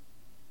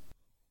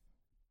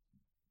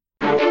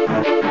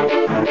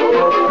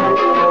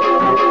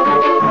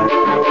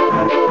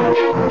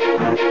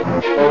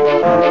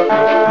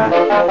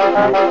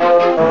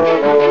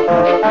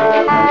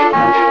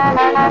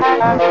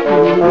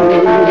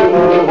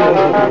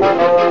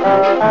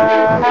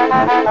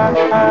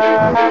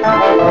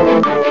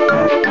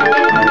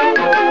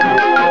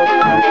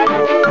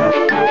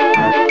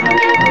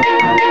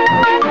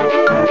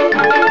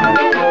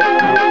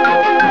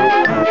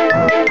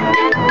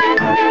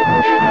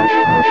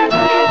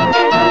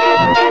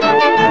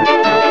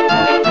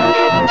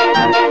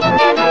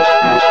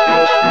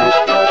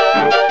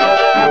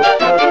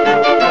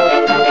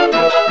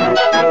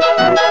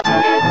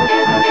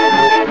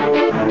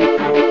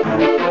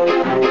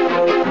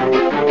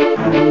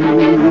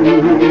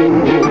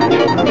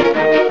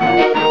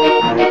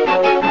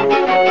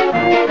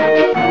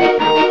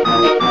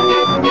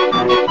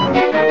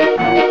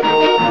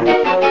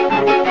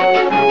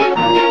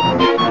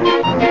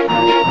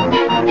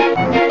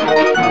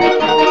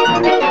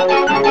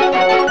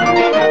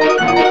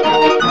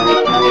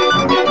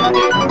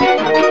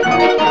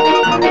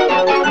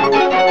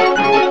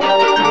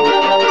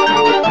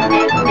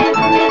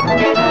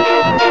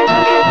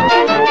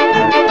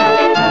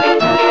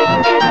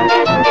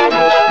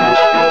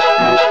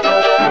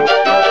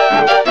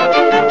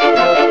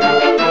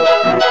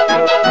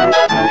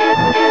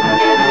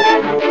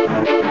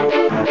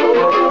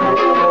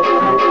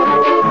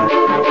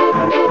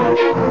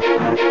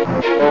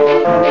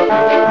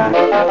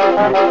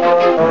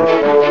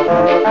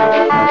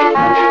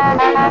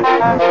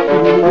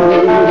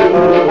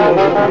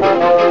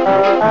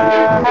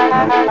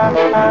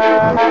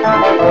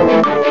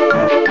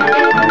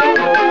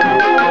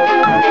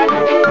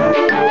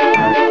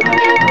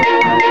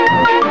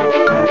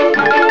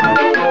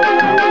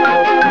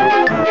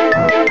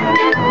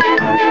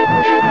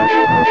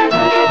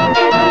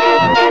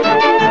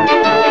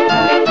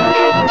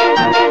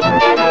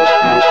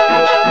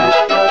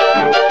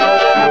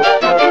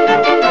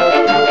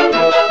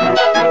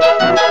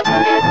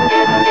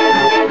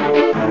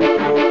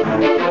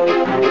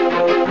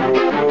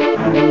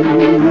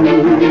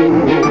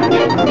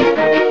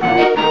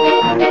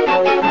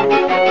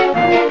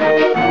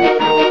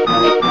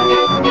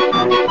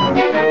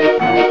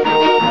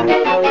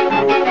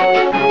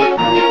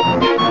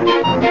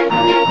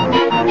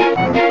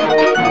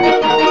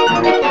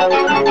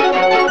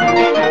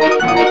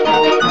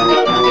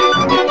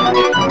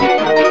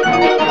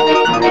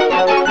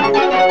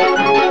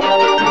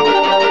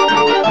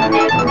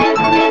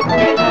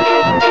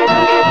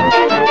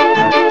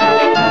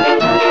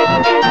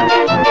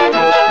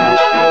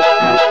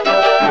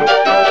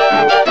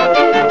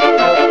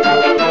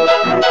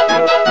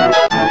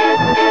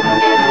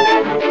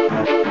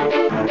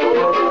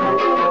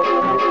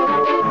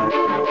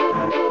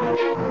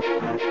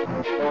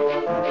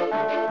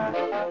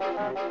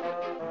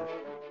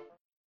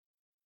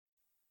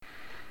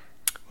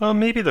 Well,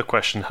 maybe the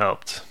question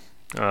helped.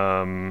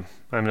 I'm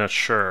not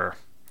sure.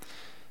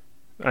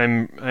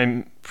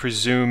 I'm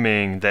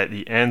presuming that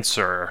the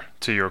answer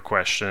to your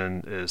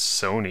question is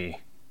Sony.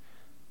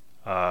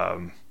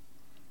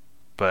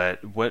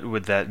 But what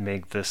would that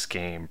make this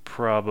game?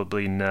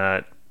 Probably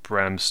not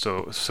Bram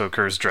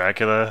Stoker's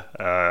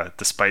Dracula,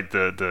 despite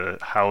the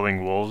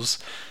howling wolves.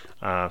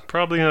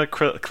 Probably not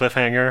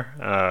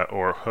Cliffhanger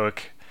or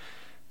Hook.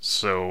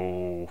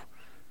 So,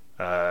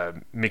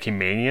 Mickey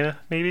Mania,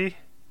 maybe?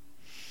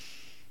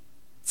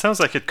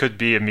 Sounds like it could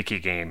be a Mickey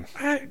game.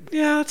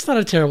 Yeah, that's not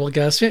a terrible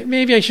guess.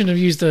 Maybe I shouldn't have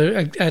used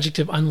the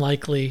adjective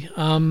unlikely.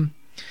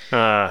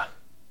 Yeah.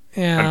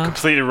 I'm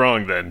completely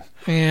wrong then.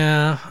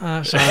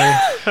 Yeah,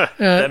 sorry.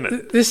 Damn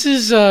it. This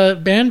is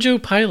Banjo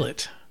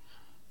Pilot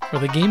for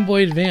the Game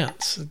Boy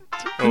Advance.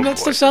 Didn't that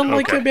stuff sound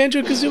like a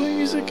Banjo-Kazooie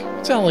music?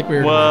 It sounded like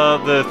weird.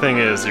 Well, the thing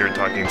is, you're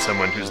talking to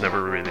someone who's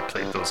never really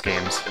played those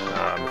games.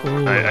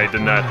 I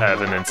did not have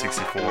an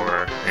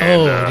N64.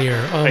 And, dear.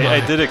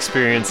 I did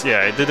experience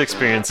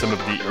some of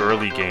the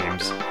early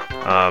games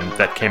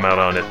that came out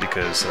on it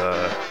because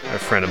a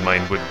friend of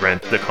mine would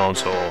rent the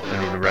console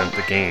and would rent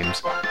the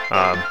games.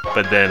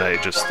 But then I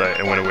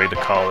went away to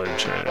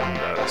college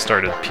and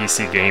started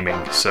PC gaming.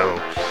 So.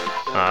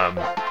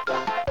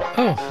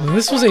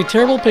 This was a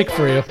terrible pick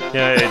for you.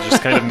 Yeah, I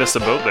just kind of missed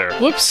the boat there.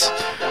 Whoops.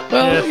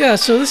 Well, yeah,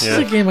 so this is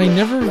a game I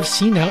never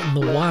seen out in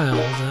the wild.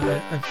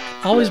 I've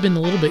always been a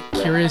little bit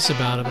curious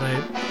about it, but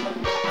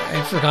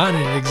I'd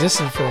forgotten it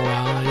existed for a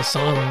while, and I just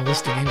saw it on a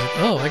list of games.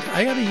 Like,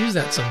 I got to use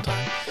that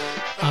sometime.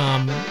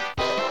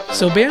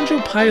 So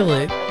Banjo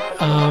Pilot,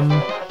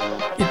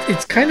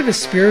 it's kind of a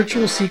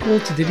spiritual sequel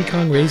to Diddy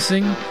Kong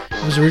Racing.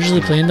 It was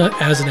originally planned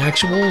as an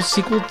actual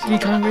sequel to Diddy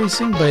Kong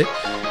Racing, but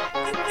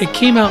it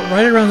came out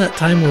right around that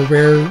time where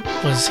Rare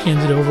was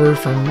handed over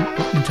from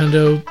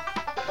Nintendo,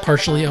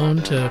 partially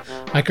owned, to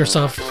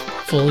Microsoft,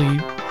 fully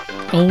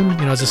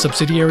owned, as a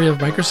subsidiary of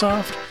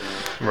Microsoft.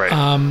 Right.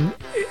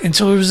 And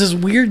so it was this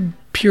weird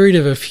period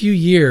of a few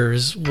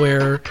years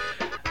where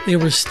they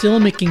were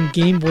still making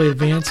Game Boy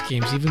Advance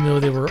games, even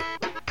though they were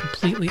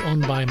completely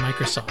owned by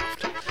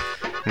Microsoft.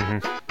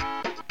 Mm-hmm.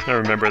 I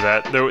remember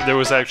that. There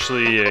was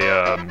actually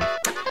a...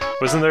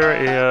 wasn't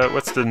there a,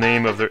 what's the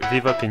name of the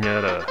Viva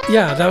Pinata?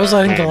 Yeah, that was,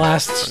 I think, the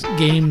last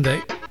game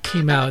that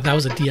came out. That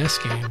was a DS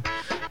game.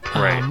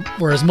 Right.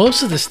 Whereas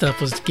most of this stuff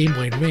was Game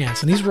Boy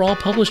Advance, and these were all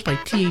published by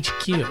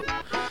THQ.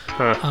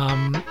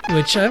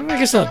 Which I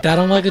guess not that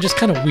unlikely, just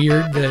kind of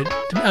weird that...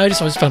 I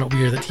just always found it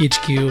weird that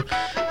THQ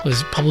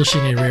was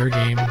publishing a Rare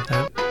game.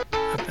 I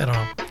don't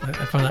know.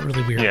 I found that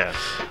really weird.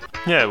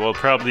 Yeah, well,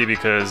 probably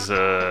because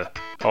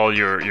all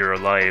your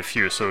life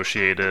you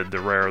associated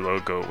the Rare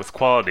logo with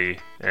quality,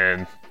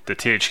 and the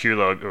THQ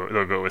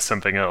logo with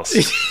something else.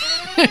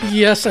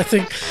 Yes, I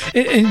think.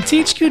 And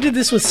THQ did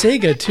this with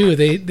Sega, too.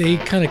 They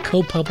kind of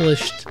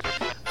co-published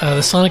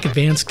the Sonic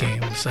Advance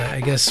games.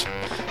 I guess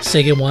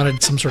Sega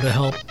wanted some sort of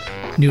help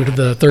new to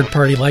the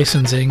third-party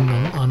licensing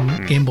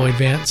on Game Boy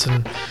Advance,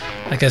 and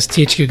I guess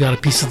THQ got a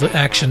piece of the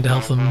action to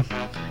help them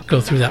go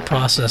through that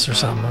process or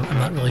something. I'm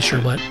not really sure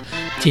what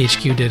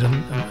THQ did in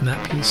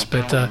that piece,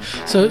 but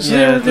so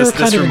yeah, they were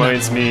kind this of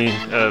reminds me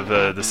of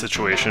the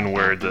situation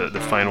where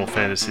the Final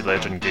Fantasy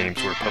Legend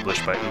games were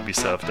published by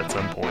Ubisoft at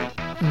some point.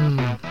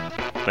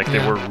 They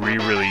were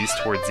re-released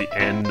towards the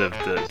end of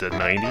the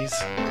 90s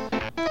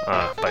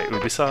by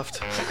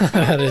Ubisoft.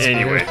 That is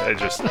anyway,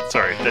 weird.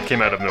 Sorry, that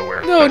came out of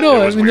nowhere. No, I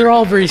mean, weird. they're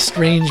all very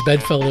strange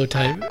bedfellow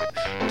type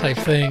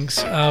things.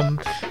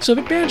 So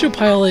the Banjo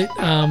Pilot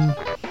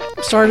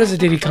started as a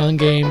Diddy Kong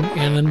game,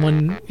 and then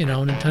when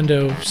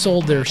Nintendo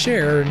sold their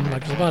share and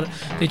Microsoft bought it,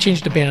 they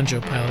changed to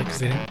Banjo Pilot because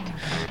they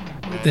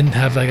didn't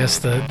have, I guess,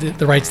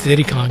 the rights to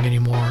Diddy Kong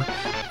anymore.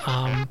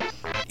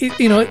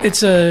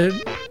 It's a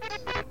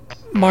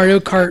Mario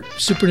Kart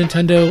Super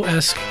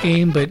Nintendo-esque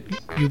game, but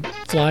you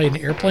fly in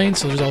an airplane,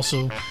 so there's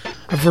also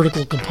a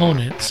vertical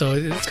component. So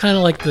it's kind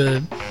of like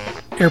the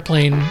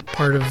airplane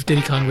part of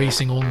Diddy Kong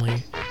Racing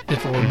only,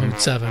 if it were Mode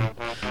 7.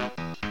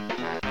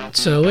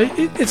 So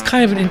it's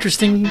kind of an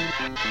interesting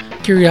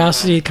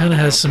curiosity. It kind of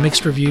has some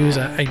mixed reviews.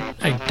 I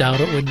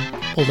doubt it would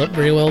hold up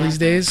very well these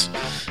days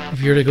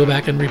if you were to go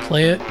back and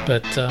replay it,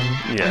 but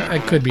I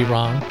could be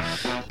wrong.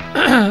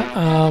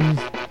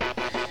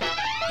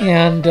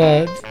 And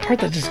the part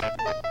that just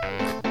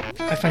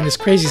I find is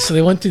crazy. So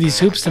they went through these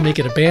hoops to make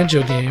it a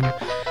Banjo game,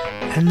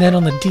 and then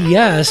on the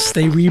DS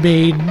they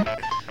remade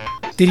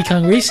Diddy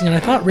Kong Racing, and I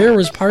thought Rare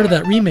was part of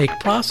that remake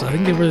process. I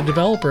think they were the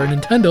developer,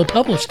 and Nintendo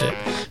published it.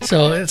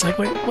 So it's like,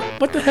 wait,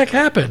 what the heck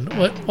happened?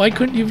 Why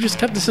couldn't you have just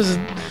kept this as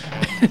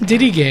a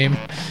Diddy game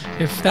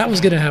if that was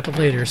going to happen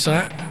later? So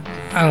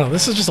I don't know.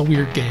 This is just a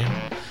weird game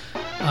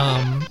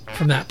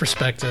from that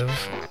perspective.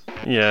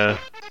 Yeah.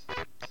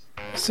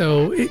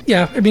 So,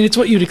 it's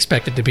what you'd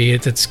expect it to be.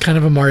 It's kind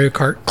of a Mario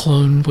Kart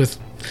clone with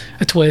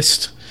a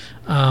twist.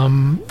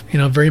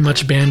 Very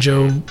much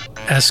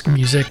Banjo-esque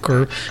music,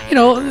 or,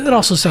 it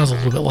also sounds a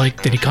little bit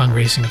like Diddy Kong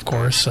Racing, of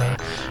course. I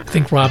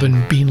think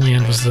Robin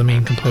Beanland was the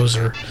main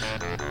composer,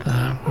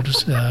 which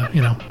is,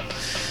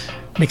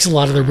 makes a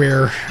lot of the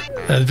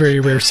very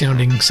rare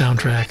sounding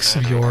soundtracks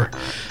of yore.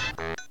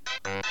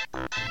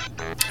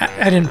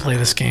 I didn't play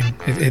this game.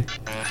 It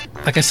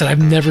like I said,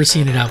 I've never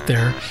seen it out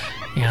there.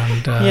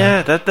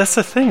 And that's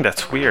the thing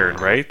that's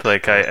weird, right?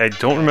 Like I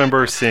don't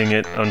remember seeing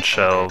it on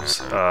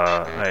shelves.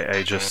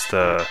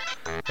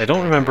 I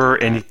don't remember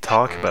any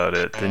talk about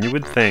it. Then you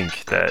would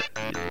think that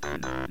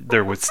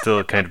there would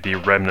still kind of be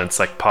remnants,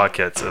 like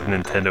pockets of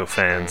Nintendo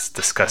fans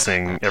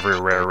discussing every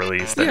Rare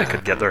release that they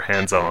could get their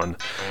hands on.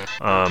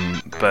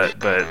 But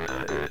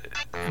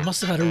it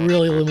must have had a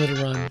really limited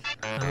run.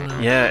 I don't know.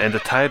 Yeah, and the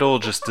title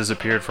just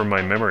disappeared from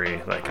my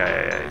memory. Like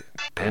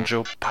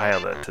Banjo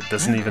Pilot. It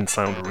doesn't even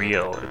sound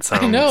real. It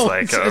sounds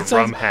like a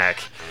rum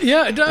hack.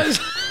 Yeah, it does.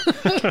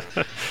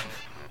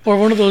 Or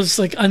one of those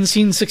like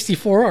Unseen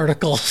 64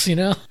 articles,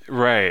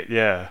 Right,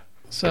 yeah.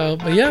 So,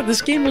 but yeah,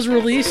 this game was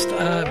released.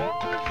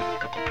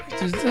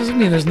 Doesn't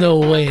mean there's no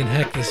way in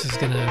heck this is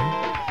going to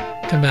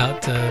come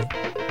out.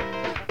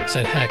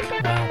 Said heck,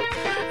 wow.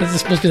 This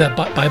is supposed to be that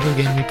Bible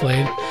game we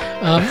played.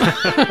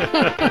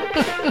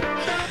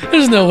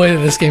 There's no way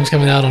that this game's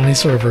coming out on any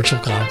sort of virtual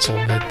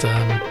console, but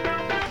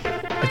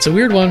it's a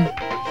weird one.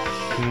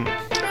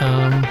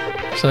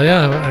 So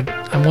yeah,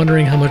 I'm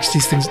wondering how much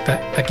these things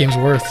that game's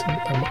worth.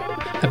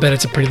 I bet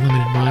it's a pretty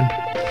limited run.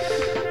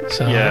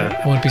 So I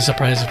wouldn't be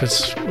surprised if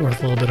it's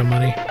worth a little bit of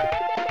money.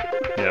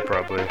 Yeah,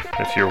 probably.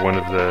 If you're one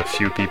of the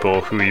few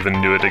people who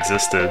even knew it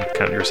existed,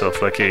 count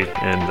yourself lucky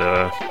and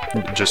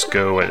just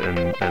go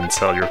and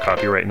sell your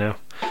copy right now.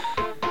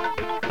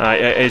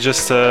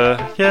 It's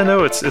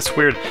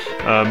weird.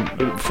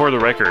 For the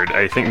record,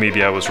 I think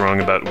maybe I was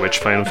wrong about which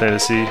Final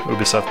Fantasy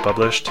Ubisoft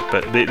published,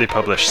 but they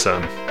published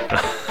some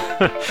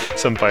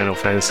Final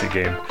Fantasy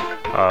game.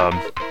 I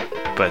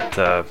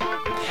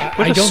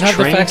don't have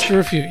the facts to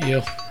refute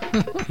you.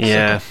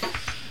 Yeah.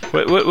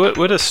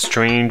 What a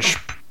strange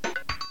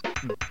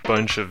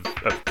bunch of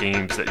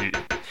games that you...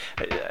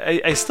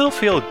 I still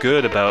feel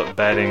good about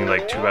batting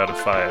like 2 out of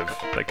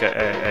 5. Like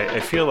I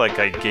feel like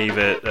I gave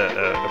it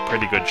a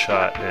pretty good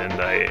shot, and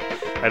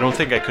I don't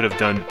think I could have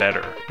done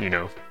better.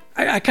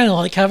 I kind of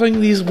like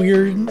having these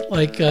weird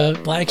like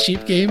black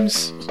sheep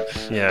games.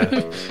 Yeah. I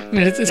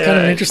mean, it's kind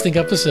of an interesting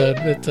episode,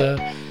 but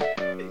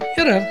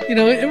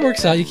it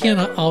works out. You can't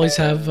always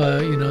have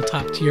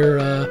top tier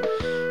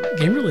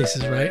game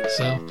releases, right?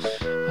 So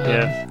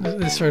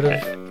it's sort of,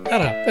 I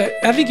don't know.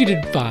 I think you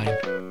did fine.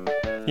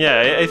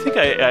 Yeah, I think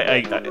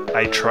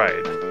I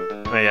tried.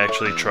 I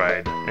actually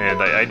tried, and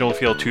I don't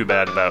feel too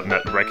bad about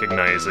not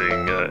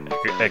recognizing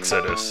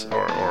Exodus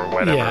or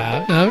whatever.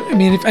 Yeah, I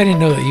mean, if I didn't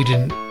know that you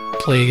didn't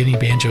play any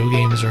Banjo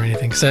games or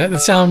anything, so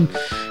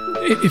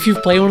if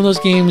you've played one of those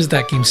games,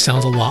 that game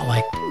sounds a lot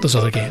like those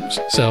other games.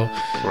 So,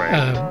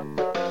 right.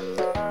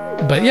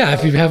 But yeah,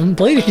 if you haven't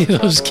played any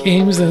of those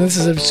games, then this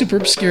is a super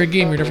obscure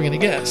game you're never going to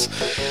guess.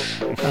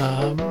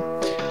 I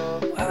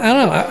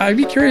don't know. I'd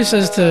be curious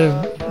as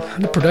to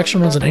the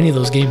production runs on any of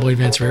those Game Boy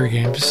Advance Rare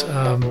games.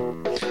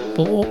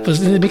 But did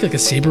they make like a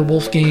Saber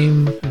Wolf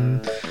game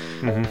and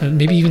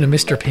maybe even a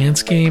Mr.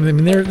 Pants game? I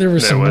mean, there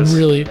was some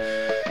really,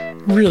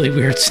 really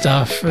weird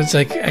stuff. It's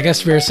like, I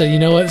guess Rare said, you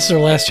know what, this is our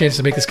last chance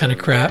to make this kind of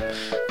crap.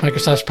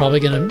 Microsoft's probably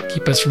going to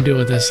keep us from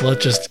doing this.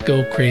 Let's just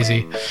go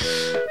crazy.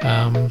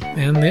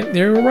 And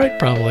they were right,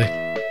 probably,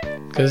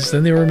 because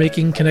then they were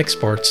making Kinect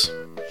Sports.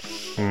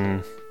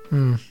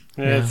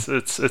 Yeah,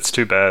 it's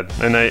too bad.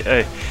 And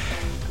I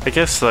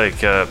guess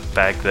like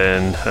back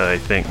then, I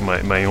think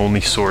my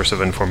only source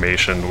of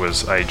information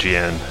was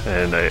IGN,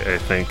 and I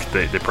think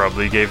they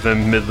probably gave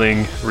them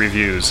middling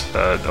reviews,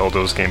 all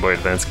those Game Boy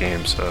Advance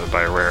games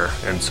by Rare,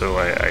 and so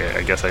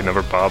I guess I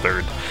never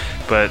bothered.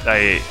 But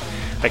I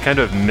kind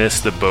of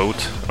missed the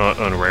boat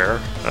on Rare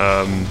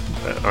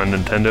on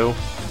Nintendo.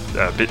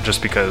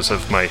 just because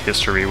of my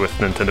history with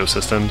Nintendo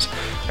systems.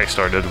 I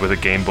started with a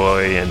Game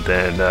Boy and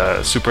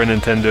then Super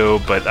Nintendo,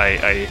 but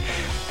I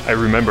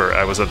remember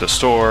I was at the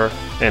store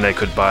and I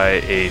could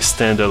buy a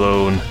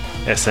standalone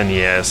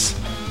SNES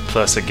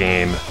plus a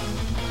game,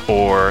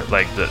 or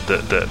like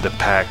the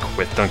pack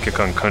with Donkey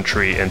Kong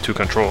Country and 2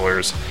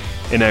 controllers,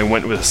 and I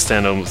went with a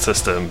standalone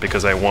system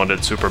because I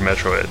wanted Super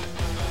Metroid.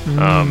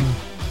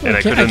 And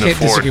I couldn't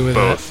afford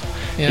both.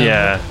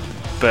 Yeah.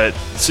 But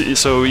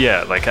so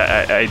yeah, like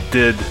I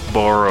did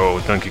borrow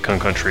Donkey Kong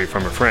Country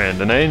from a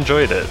friend, and I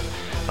enjoyed it.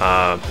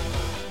 But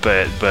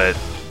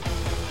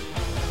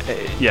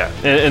yeah,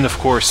 and of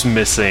course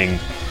missing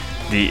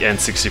the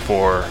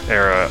N64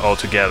 era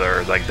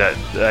altogether. Like that,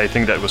 I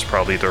think that was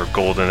probably their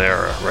golden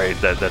era, right?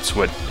 That's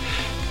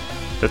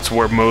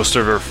where most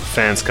of our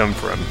fans come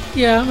from.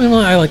 Yeah, I mean,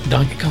 well, I like the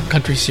Donkey Kong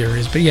Country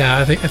series, but yeah,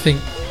 I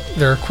think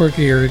there are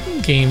quirkier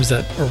games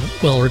that are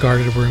well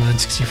regarded were in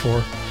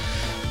N64.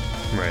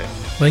 Right.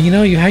 But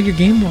you had your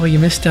Game Boy, you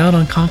missed out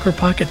on Conquer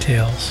Pocket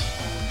Tales.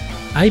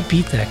 I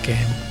beat that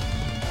game.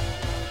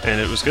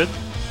 And it was good?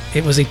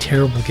 It was a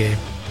terrible game.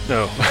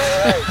 No.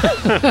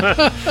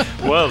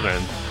 Well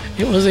then.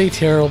 It was a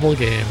terrible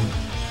game.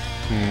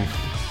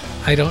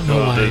 I don't know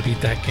why I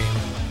beat that game.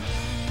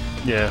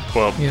 Yeah,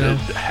 well,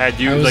 had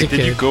you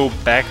did you go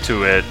back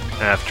to it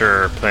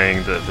after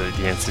playing the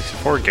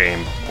N64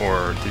 game,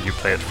 or did you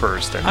play it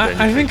first? And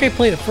I think I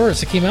played it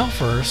first. It came out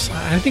first.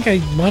 I think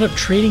I wound up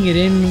trading it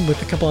in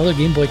with a couple other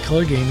Game Boy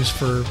Color games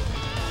for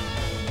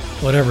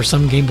whatever,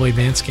 some Game Boy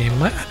Advance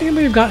game. I think I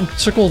may have gotten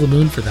Circle of the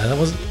Moon for that. That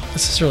wasn't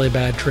necessarily a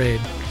bad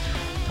trade.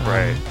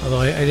 Right.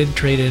 Although I did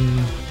trade in,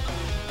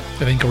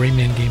 I think, a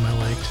Rayman game I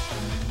liked.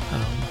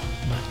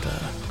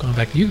 But going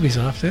back to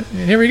Ubisoft,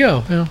 here we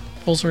go.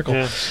 Full circle.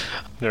 Yeah,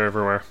 they're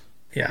everywhere.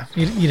 Yeah,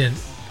 you didn't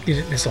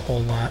miss a whole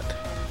lot.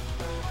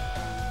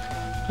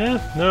 Yeah,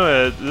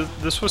 no,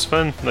 this was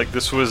fun. Like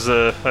this was,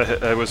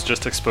 I was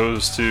just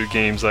exposed to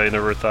games I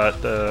never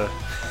thought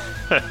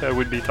I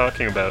would be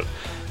talking about,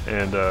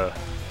 and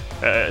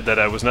that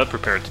I was not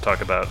prepared to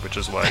talk about, which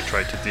is why I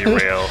tried to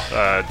derail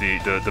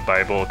the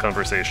Bible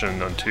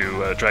conversation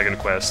onto Dragon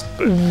Quest.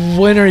 But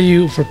when are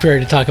you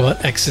prepared to talk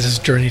about Exodus: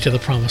 Journey to the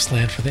Promised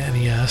Land for the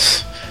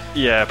NES?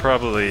 Yeah,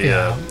 probably.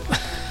 Yeah,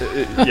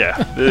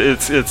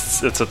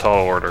 it's a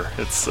tall order.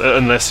 It's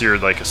unless you're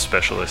like a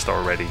specialist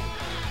already.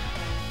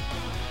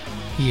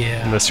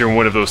 Yeah. Unless you're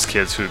one of those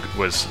kids who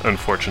was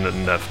unfortunate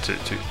enough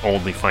to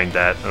only find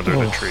that under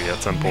the tree at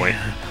some point.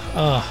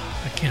 I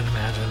can't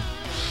imagine.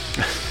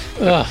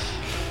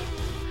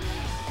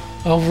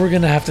 Oh, we're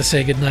gonna have to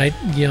say goodnight,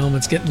 Guillaume.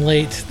 It's getting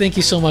late. Thank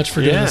you so much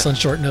for doing this on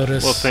short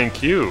notice. Well,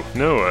 thank you.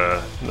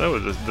 No,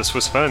 this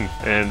was fun,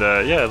 and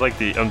I like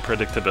the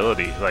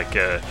unpredictability. Like,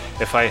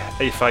 if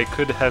I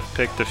could have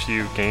picked a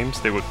few games,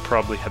 they would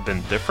probably have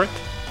been different.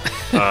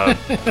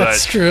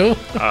 That's true.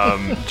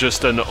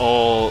 Just an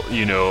all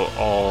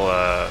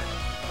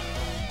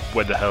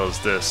what the hell is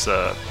this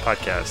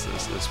podcast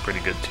is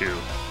pretty good too.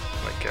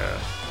 Like,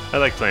 I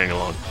like playing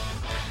along.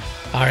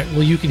 All right.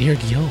 Well, you can hear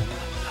Guillaume.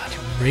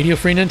 Radio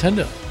Free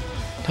Nintendo,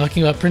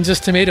 talking about Princess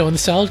Tomato and the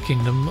Salad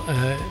Kingdom,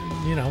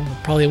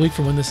 probably a week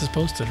from when this is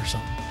posted or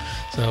something.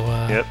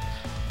 So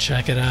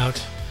check it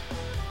out.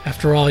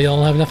 After all,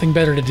 y'all have nothing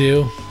better to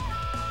do.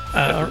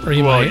 Or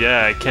you might.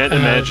 Yeah, I can't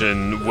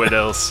imagine what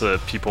else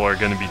people are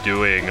going to be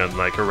doing on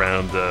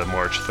around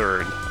March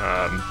 3rd.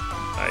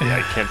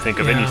 I can't think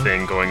of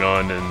anything going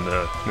on in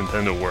the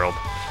Nintendo world.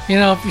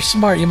 If you're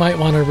smart, you might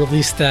want to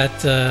release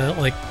that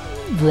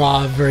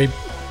raw, very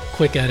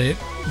quick edit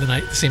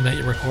the same night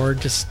you record.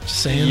 Just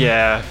saying.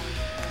 Yeah.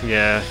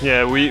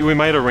 We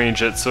might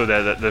arrange it so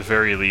that at the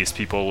very least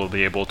people will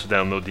be able to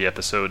download the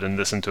episode and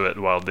listen to it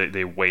while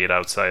they wait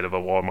outside of a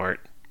Walmart.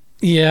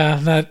 Yeah,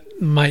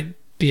 that might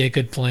be a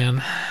good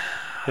plan.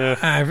 Yeah.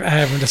 I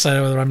haven't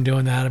decided whether I'm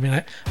doing that. I mean,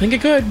 I think I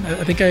could.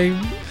 I think I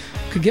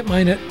could get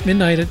mine at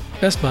midnight at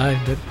Best Buy,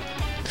 but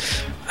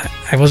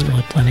I wasn't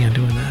really planning on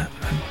doing that.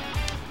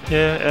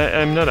 Yeah,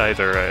 I'm not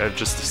either. I've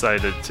just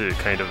decided to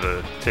kind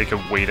of take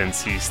a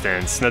wait-and-see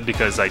stance. Not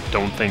because I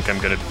don't think I'm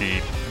going to be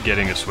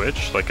getting a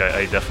Switch. Like,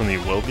 I definitely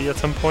will be at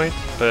some point.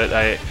 But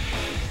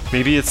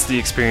maybe it's the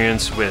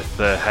experience with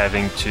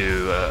having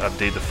to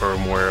update the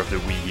firmware of the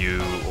Wii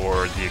U,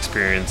 or the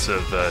experience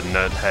of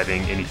not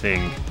having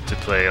anything to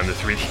play on the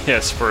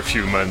 3DS for a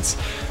few months.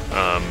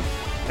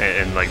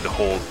 And the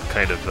whole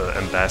kind of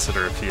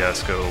ambassador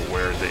fiasco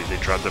where they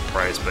dropped the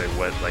price by,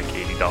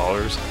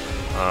 $80?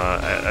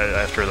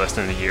 After less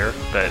than a year,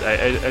 but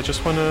I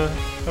just want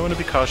to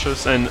be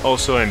cautious, and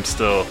also I'm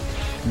still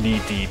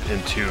knee deep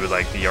into the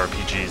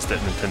RPGs that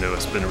Nintendo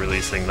has been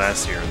releasing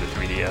last year on the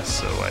 3DS,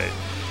 so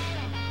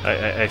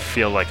I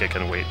feel like I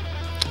can wait.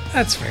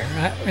 That's fair,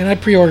 and I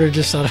pre-ordered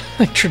just out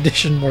of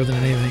tradition more than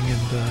anything,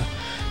 and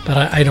but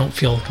I don't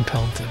feel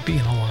compelled to be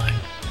in a line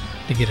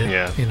to get it.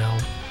 Yeah.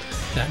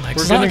 That night.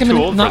 We're getting too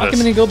old for this. Not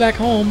going to go back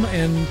home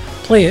and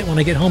play it when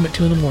I get home at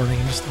 2 in the morning.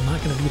 I'm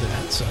not going to do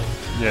that. So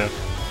yeah.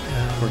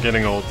 We're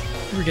getting old.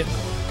 We're getting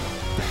old.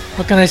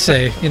 What can I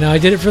say? I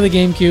did it for the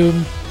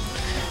GameCube.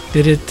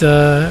 Did it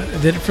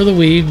for the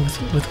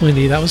Wii with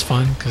Wendy. That was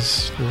fun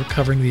because we were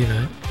covering the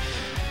event.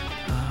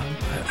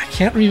 I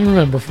can't even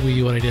remember for Wii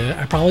U what I did.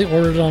 I probably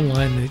ordered it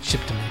online and it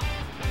shipped to me.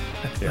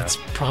 That's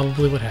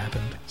probably what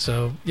happened.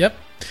 So, yep,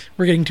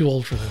 we're getting too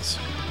old for this.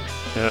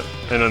 Yeah,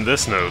 and on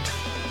this note,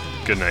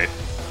 good night.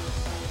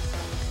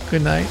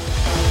 Good night.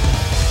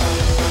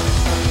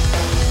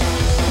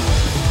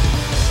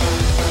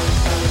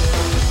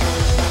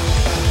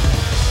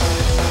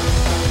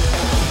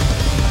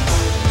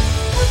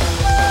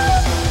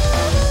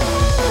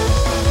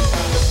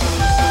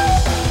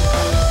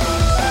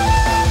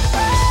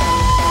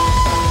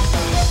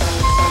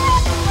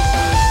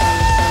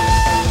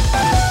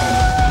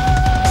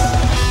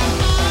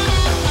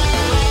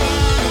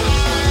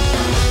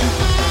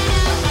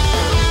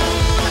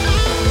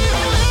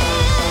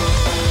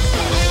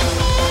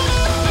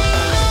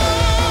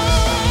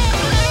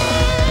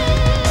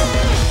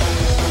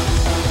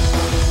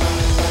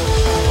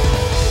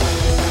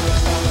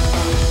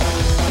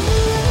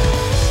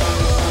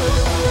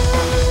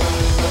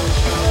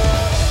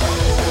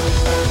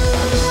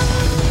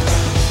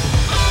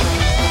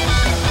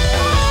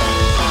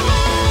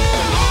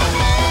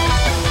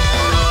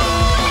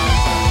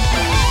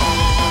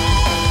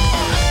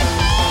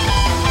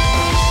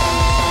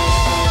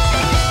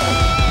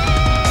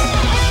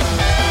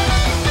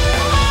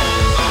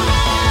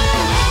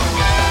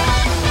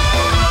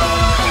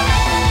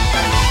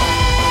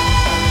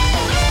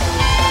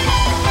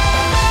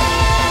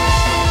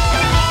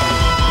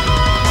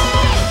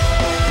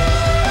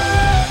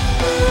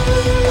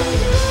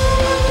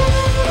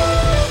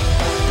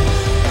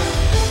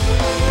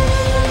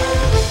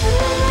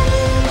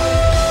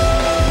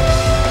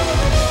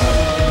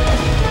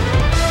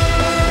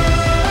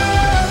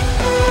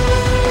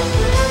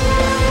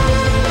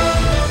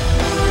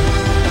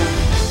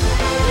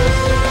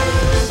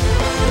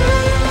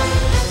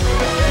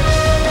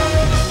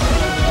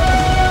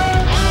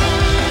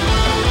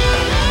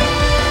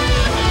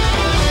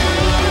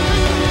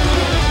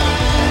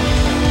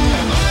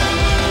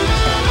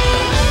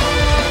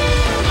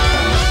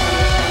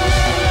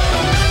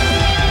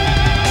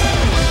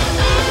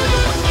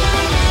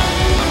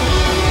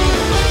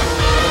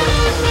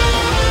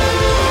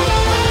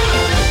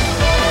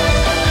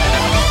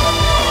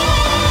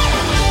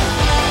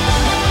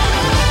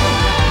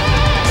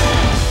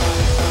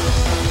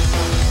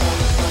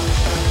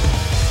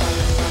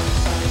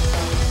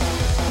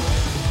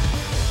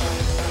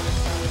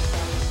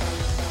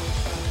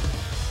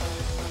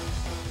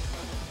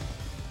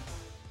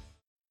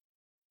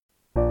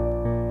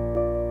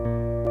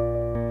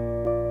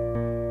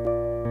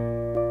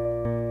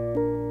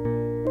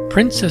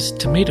 Princess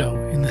Tomato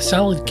in the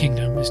Salad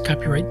Kingdom is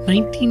copyright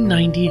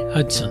 1990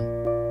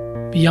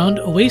 Hudson. Beyond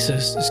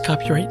Oasis is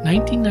copyright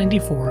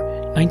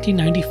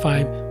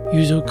 1994-1995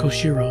 Yuzo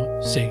Koshiro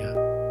Sega.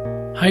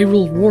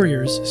 Hyrule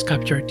Warriors is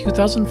copyright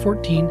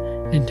 2014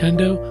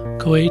 Nintendo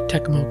Koei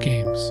Tecmo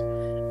Games.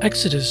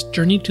 Exodus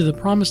Journey to the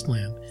Promised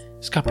Land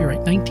is copyright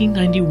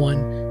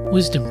 1991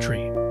 Wisdom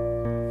Tree.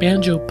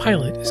 Banjo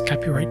Pilot is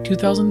copyright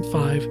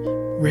 2005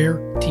 Rare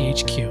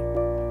THQ.